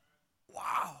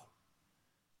 Wow.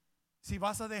 Si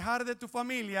vas a dejar de tu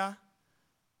familia,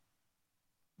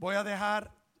 voy a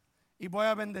dejar y voy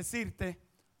a bendecirte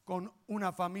con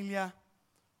una familia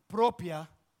propia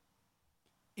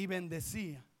y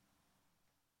bendecida.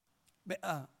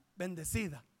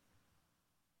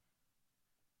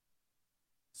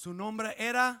 Su nombre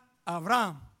era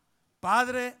Abraham,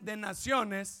 padre de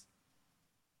naciones.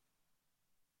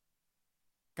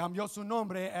 Cambió su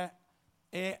nombre a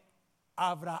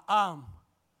Abraham,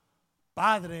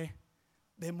 padre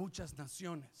de muchas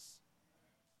naciones.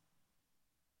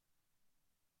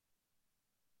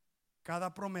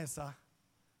 Cada promesa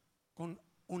con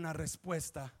una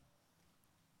respuesta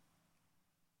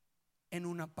en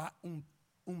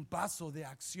un paso de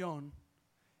acción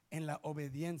en la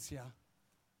obediencia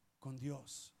con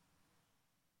Dios.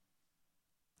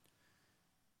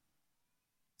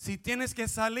 Si tienes que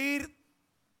salir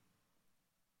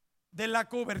de la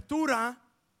cobertura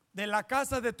de la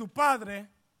casa de tu padre,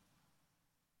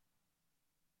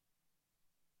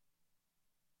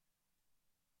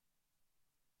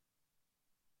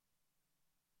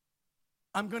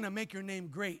 I'm going to make your name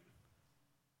great.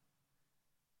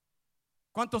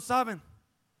 ¿Cuántos saben?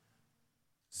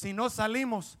 Si no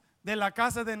salimos de la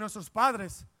casa de nuestros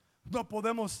padres, no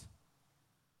podemos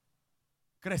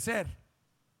crecer.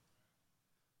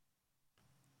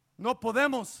 No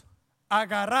podemos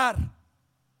agarrar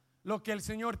lo que el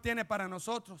Señor tiene para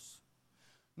nosotros.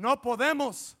 No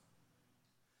podemos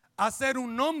hacer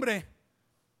un nombre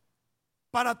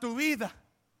para tu vida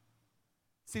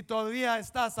si todavía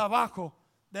estás abajo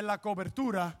de la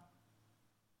cobertura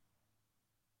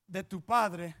de tu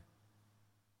padre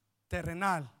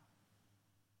terrenal.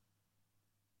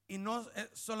 Y no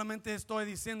solamente estoy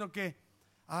diciendo que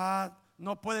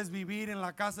no puedes vivir en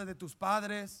la casa de tus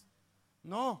padres.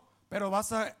 No, pero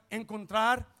vas a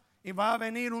encontrar y va a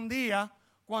venir un día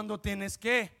cuando tienes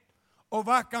que, o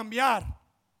va a cambiar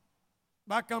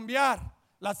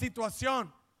la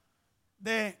situación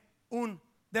de un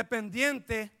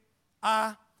dependiente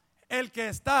a el que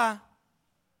está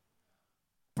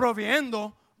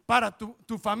proveyendo para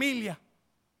tu familia.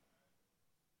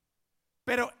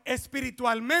 Pero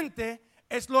espiritualmente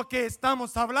es lo que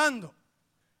estamos hablando.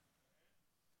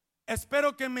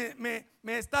 Espero que me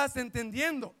estás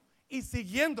entendiendo y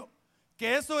siguiendo,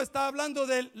 que eso está hablando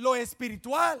de lo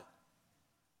espiritual.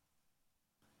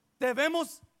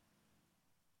 Debemos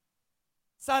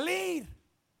salir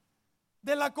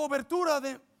de la cobertura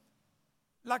de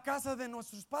la casa de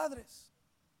nuestros padres.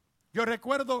 Yo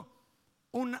recuerdo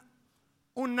una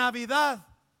Navidad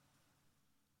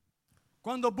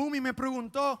cuando Bumi me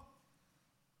preguntó,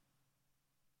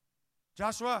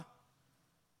 Joshua,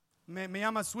 me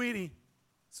llama Sweetie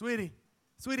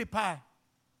Pie,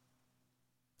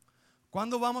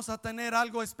 ¿cuándo vamos a tener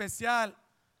algo especial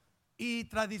y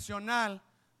tradicional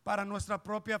para nuestra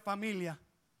propia familia?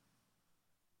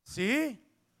 Sí,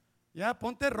 ya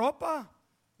ponte ropa,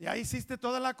 ya hiciste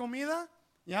toda la comida,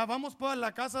 ya vamos por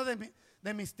la casa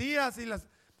de mis tías y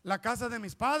la casa de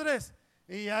mis padres,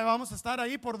 y ya vamos a estar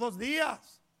ahí por 2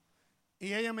 días.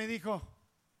 Y ella me dijo,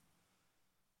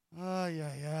 ay,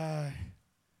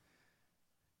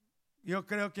 yo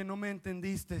creo que no me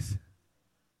entendiste.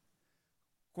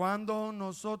 Cuando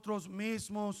nosotros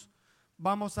mismos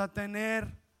vamos a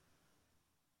tener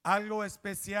algo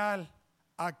especial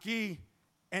aquí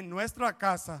en nuestra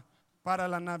casa para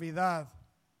la Navidad.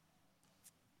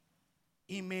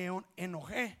 Y me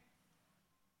enojé.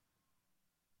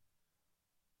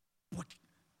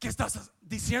 ¿Qué estás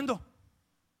diciendo?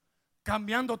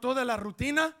 ¿Cambiando toda la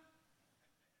rutina?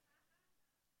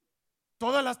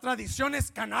 ¿Todas las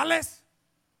tradiciones canales?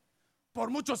 ¿Por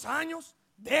muchos años?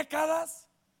 ¿Décadas?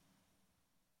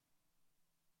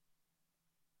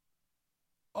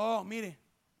 Oh, mire,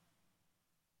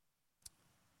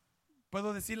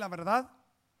 ¿puedo decir la verdad?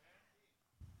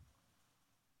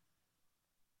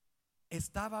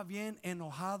 Estaba bien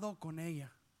enojado con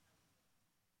ella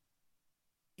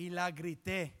y la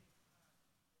grité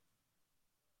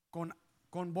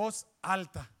con voz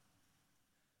alta,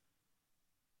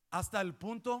 hasta el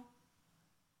punto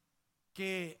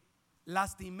que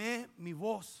lastimé mi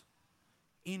voz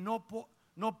y no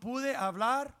pude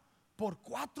hablar por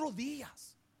 4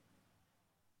 días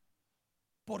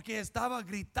porque estaba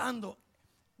gritando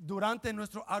durante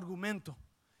nuestro argumento.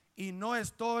 Y no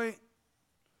estoy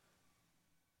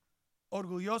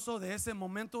orgulloso de ese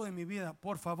momento de mi vida.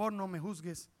 Por favor, no me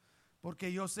juzgues,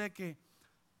 porque yo sé que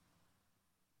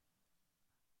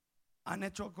han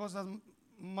hecho cosas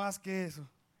más que eso.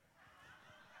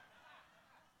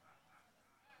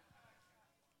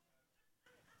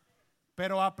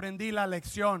 Pero aprendí la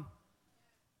lección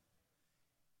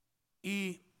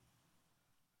y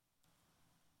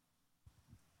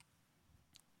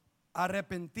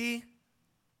arrepentí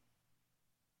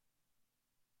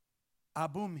a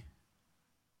Bumi.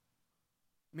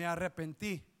 Me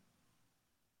arrepentí.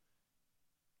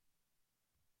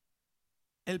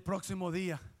 El próximo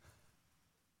día,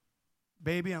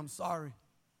 baby, I'm sorry.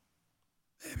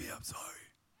 Baby, I'm sorry.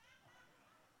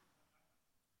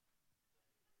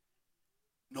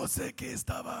 No sé qué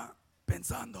estaba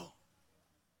pensando.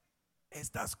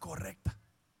 Estás correcta.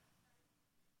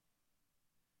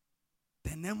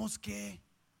 tenemos que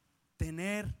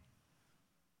tener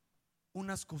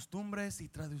unas costumbres y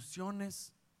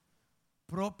tradiciones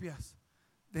propias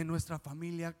de nuestra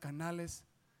familia, canales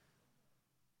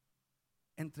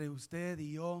entre usted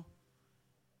y yo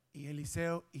y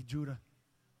Eliseo y Yura,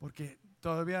 porque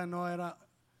todavía no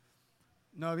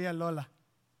había Lola.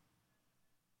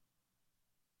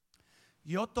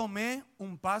 Yo tomé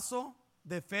un paso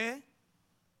de fe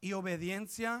y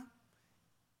obediencia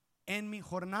en mi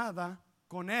jornada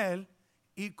con él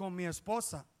y con mi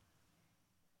esposa.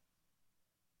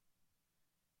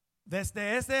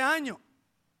 Desde ese año,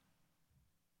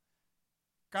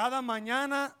 cada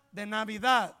mañana de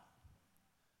Navidad,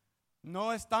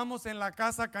 no estamos en la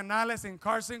casa Canales en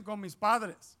Carson con mis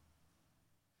padres.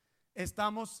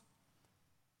 Estamos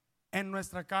en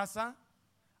nuestra casa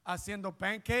haciendo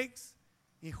pancakes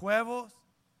y huevos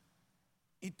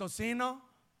y tocino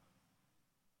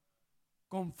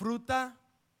con fruta,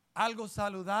 algo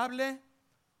saludable,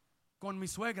 con mi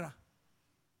suegra,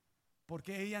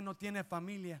 porque ella no tiene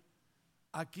familia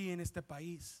aquí en este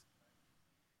país.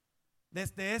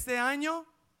 Desde ese año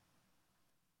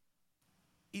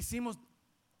hicimos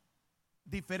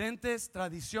diferentes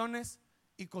tradiciones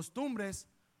y costumbres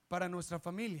para nuestra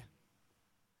familia.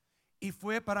 Y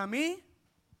fue para mí,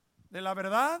 de la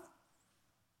verdad,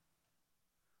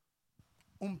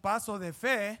 un paso de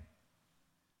fe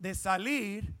de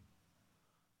salir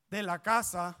de la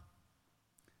casa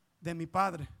de mi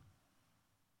padre.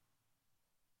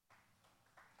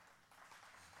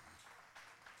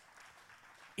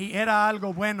 Y era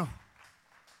algo bueno.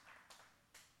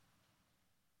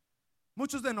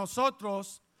 Muchos de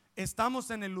nosotros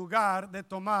estamos en el lugar de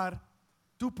tomar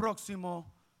tu próximo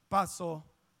paso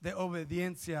de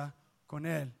obediencia con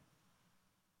Él.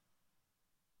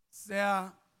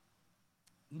 Sea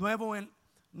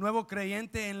nuevo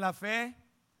creyente en la fe,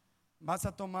 vas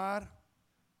a tomar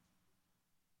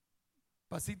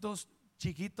pasitos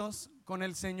chiquitos con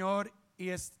el Señor y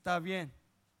está bien.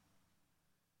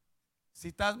 Si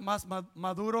estás más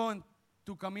maduro en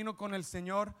tu camino con el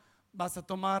Señor, vas a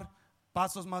tomar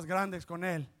pasos más grandes con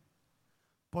Él,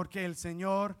 porque el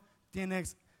Señor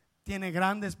tiene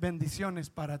grandes bendiciones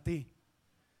para ti,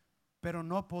 pero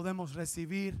no podemos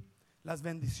recibir las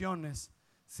bendiciones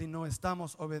si no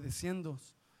estamos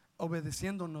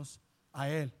obedeciéndonos a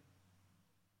Él.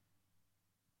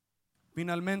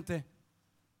 Finalmente,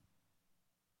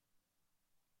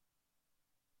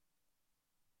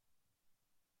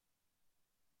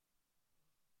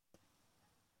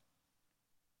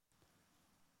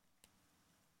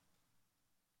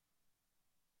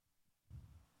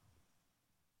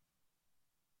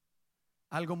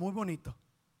 algo muy bonito.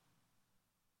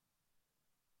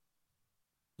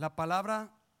 La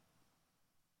palabra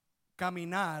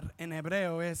caminar en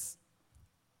hebreo es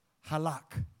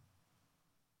halak.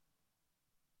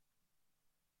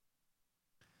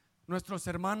 Nuestros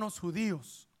hermanos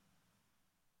judíos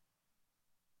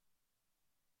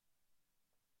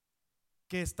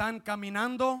que están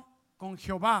caminando con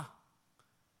Jehová,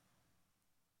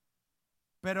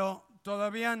 pero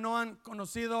todavía no han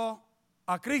conocido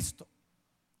a Cristo,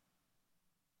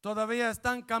 todavía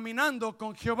están caminando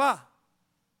con Jehová.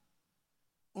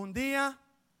 Un día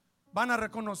van a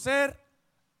reconocer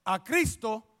a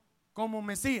Cristo como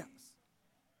Mesías.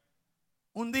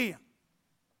 Un día.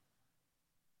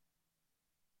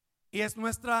 Y es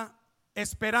nuestra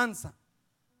esperanza.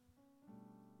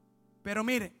 Pero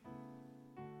mire,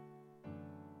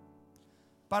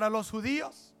 para los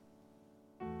judíos,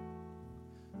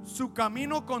 su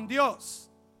camino con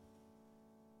Dios,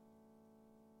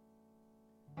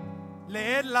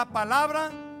 leer la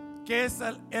palabra que es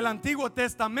el Antiguo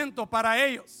Testamento para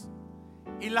ellos,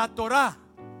 y la Torá,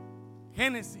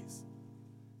 Génesis,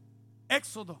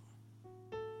 Éxodo,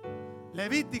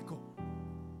 Levítico,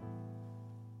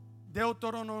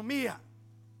 Deuteronomía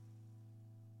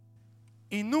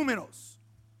y Números,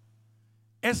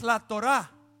 es la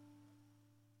Torá.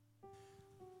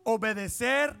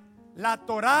 Obedecer la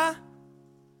Torá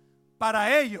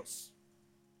para ellos,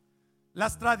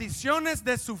 las tradiciones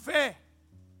de su fe,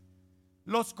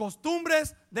 los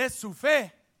costumbres de su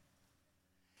fe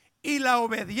y la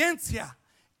obediencia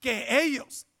que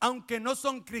ellos, aunque no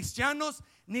son cristianos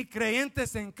ni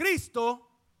creyentes en Cristo,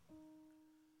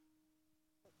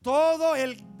 todo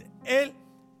el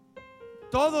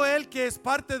que es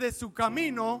parte de su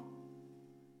camino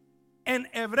en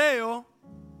hebreo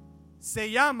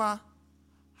se llama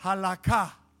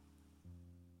halaká.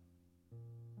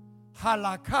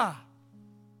 Halaká.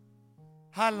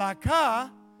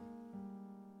 Halaká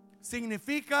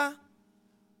significa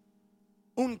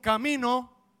un camino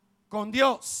con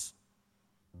Dios.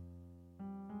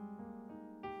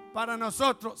 para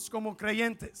nosotros como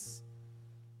creyentes.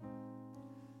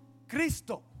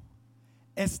 Cristo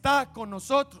está con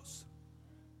nosotros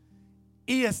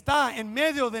y está en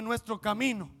medio de nuestro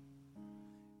camino.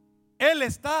 Él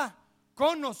está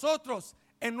con nosotros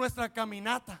en nuestra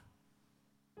caminata.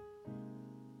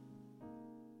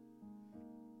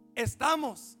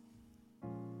 Estamos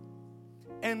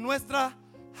en nuestra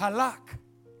halak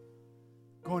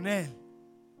con Él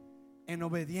en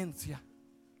obediencia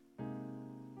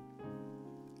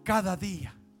cada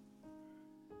día,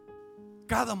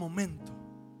 cada momento,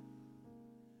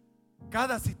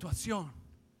 cada situación,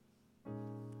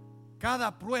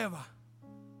 cada prueba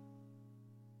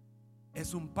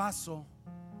es un paso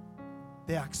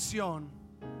de acción,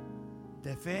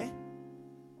 de fe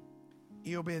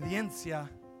y obediencia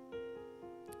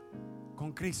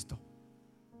con Cristo.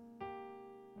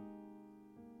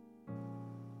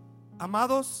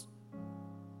 Amados,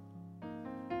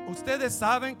 ustedes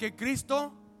saben que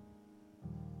Cristo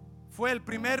fue el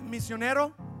primer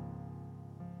misionero.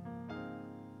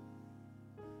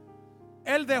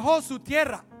 Él dejó su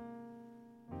tierra.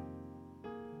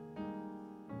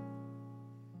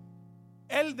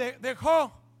 Él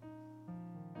dejó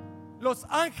los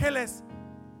ángeles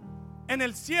en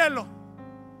el cielo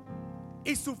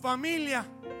y su familia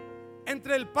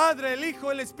entre el Padre, el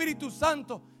Hijo, el Espíritu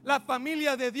Santo, la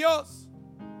familia de Dios.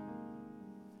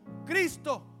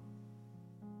 Cristo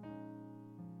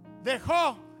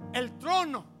dejó el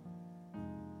trono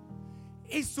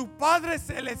y su Padre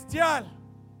celestial,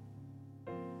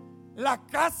 la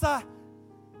casa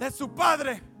de su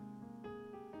Padre,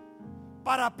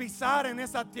 para pisar en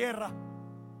esa tierra,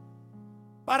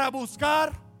 para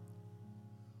buscar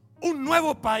un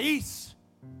nuevo país,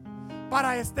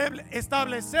 para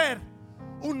establecer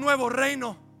un nuevo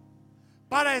reino,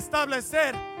 para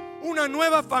establecer una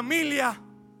nueva familia,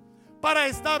 para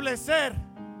establecer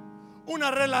una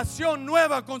relación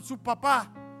nueva con su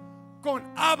papá,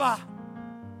 con Abba,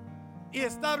 y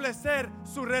establecer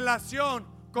su relación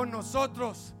con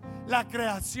nosotros, la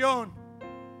creación,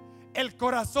 el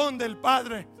corazón del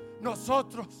Padre,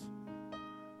 nosotros.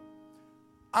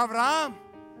 Abraham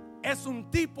es un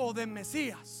tipo de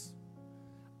Mesías.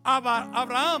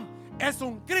 Abraham es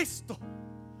un Cristo.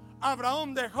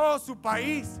 Abraham dejó su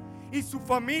país y su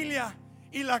familia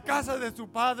y la casa de su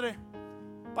padre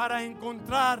para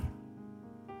encontrar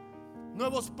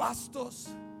nuevos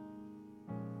pastos,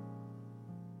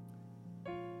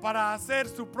 para hacer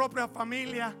su propia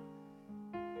familia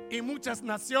y muchas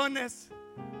naciones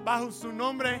bajo su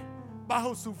nombre,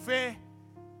 bajo su fe.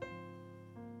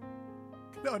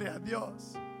 Gloria a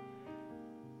Dios.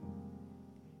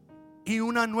 Y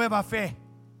una nueva fe,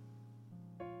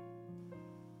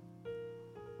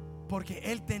 porque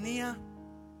él tenía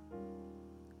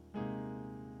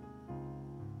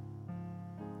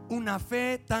una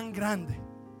fe tan grande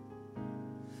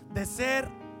de ser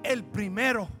el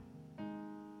primero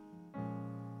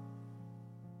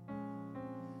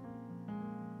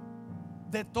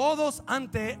de todos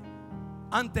ante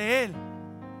él,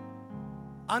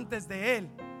 antes de él,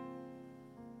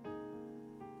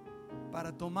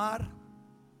 para tomar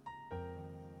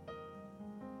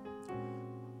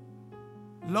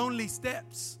lonely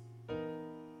steps.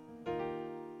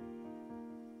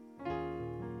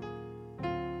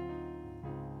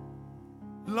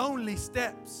 Lonely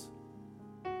steps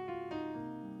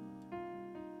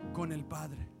con el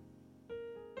Padre.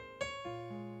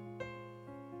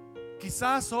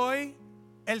 Quizás hoy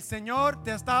el Señor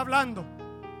te está hablando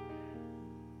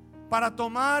para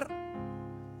tomar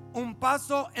un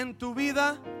paso en tu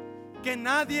vida que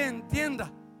nadie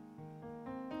entienda.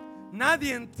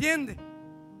 Nadie entiende.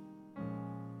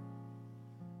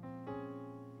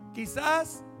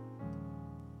 Quizás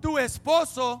tu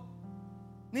esposo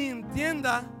ni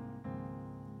entienda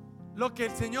lo que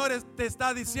el Señor te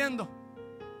está diciendo,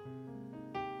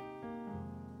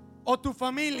 o tu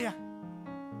familia.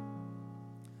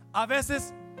 A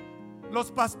veces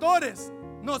los pastores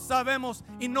no sabemos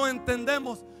y no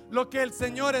entendemos lo que el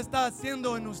Señor está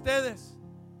haciendo en ustedes,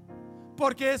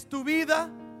 porque es tu vida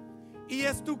y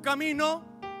es tu camino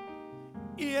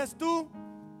y es tu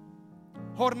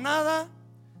jornada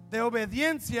de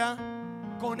obediencia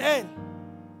con Él.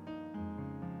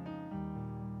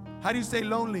 How do you say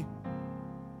lonely?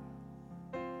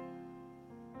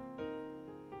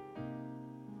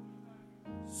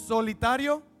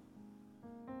 Solitario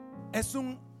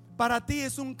para ti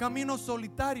es un camino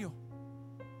solitario.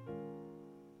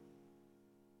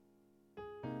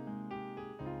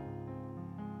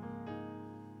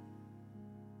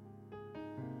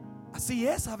 Así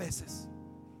es a veces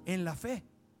en la fe.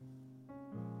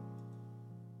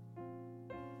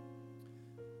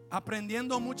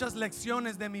 aprendiendo muchas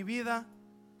lecciones de mi vida,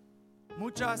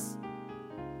 muchas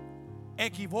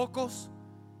equívocos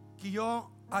que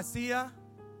yo hacía.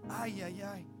 Ay, ay,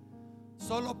 ay.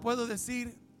 Solo puedo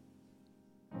decir,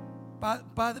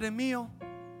 Padre mío,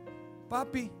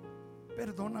 papi,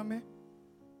 perdóname.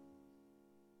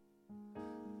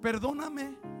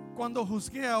 Perdóname cuando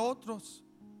juzgué a otros.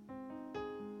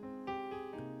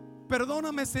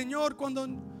 Perdóname, Señor, cuando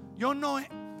yo no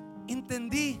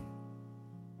entendí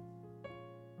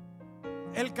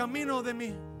el camino de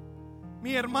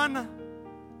mi hermana,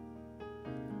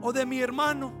 o de mi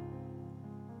hermano,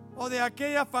 o de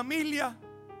aquella familia.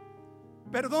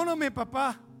 Perdóname,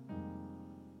 papá.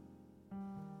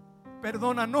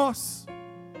 Perdónanos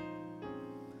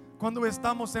cuando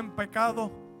estamos en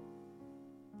pecado.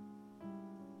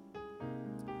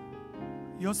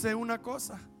 Yo sé una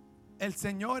cosa: el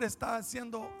Señor está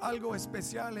haciendo algo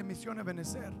especial en Misión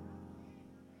Ebenecer.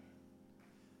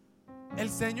 El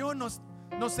Señor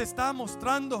nos está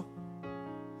mostrando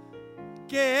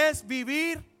que es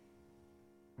vivir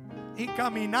y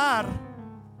caminar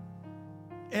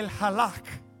el halak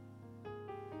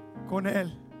con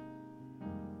Él.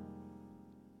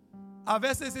 A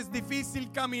veces es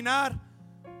difícil caminar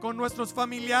con nuestros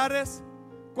familiares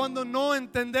cuando no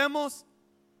entendemos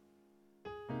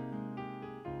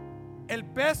el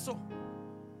peso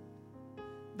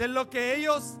de lo que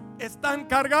ellos están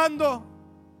cargando.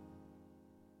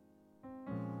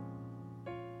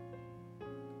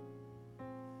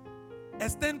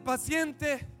 Estén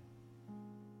pacientes.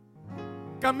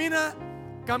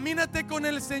 Camínate con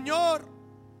el Señor,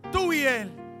 tú y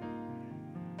Él.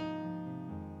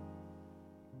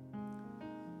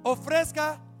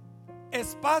 Ofrezca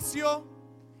espacio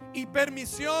y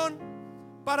permisión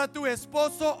para tu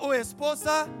esposo o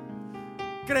esposa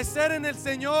crecer en el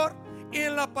Señor y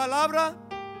en la palabra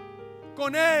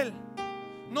con Él.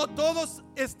 No todos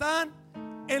están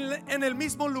en el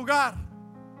mismo lugar.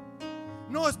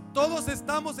 No todos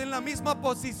estamos en la misma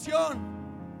posición.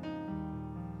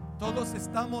 Todos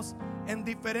estamos en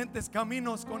diferentes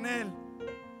caminos con Él,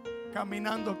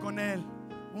 caminando con Él.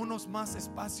 Unos más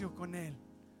espacio con Él,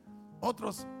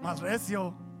 otros más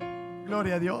recio,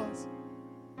 gloria a Dios.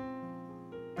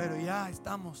 Pero ya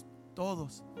estamos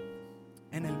todos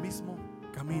en el mismo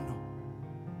camino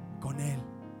con Él.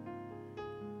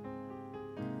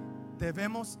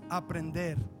 Debemos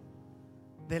aprender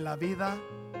de la vida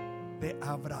de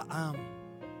Abraham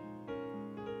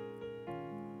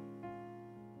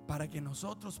para que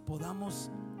nosotros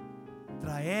podamos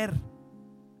traer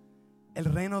el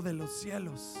reino de los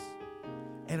cielos,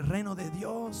 el reino de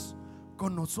Dios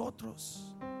con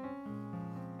nosotros.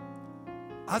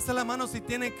 Alza la mano si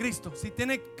tiene Cristo. Si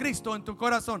tiene Cristo en tu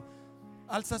corazón,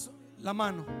 alza la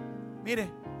mano.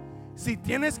 Mire, si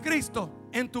tienes Cristo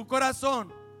en tu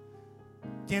corazón,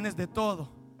 tienes de todo.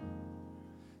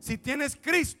 Si tienes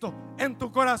Cristo en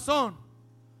tu corazón,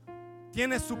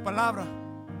 tienes su palabra.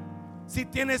 Si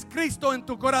tienes Cristo en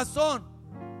tu corazón,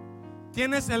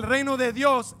 tienes el reino de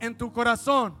Dios en tu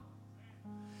corazón.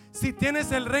 Si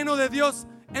tienes el reino de Dios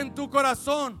en tu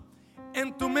corazón,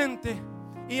 en tu mente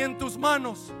y en tus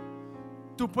manos,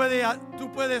 tú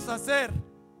puedes hacer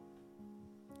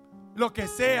lo que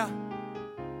sea.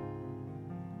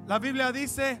 La Biblia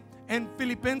dice en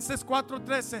Filipenses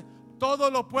 4:13: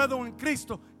 todo lo puedo en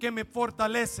Cristo que me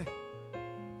fortalece.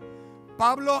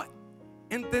 Pablo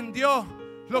entendió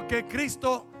lo que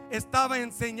Cristo estaba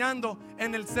enseñando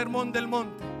en el Sermón del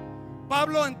Monte.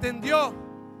 Pablo entendió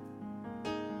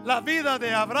la vida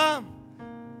de Abraham,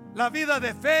 la vida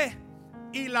de fe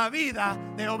y la vida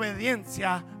de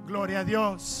obediencia. Gloria a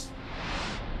Dios.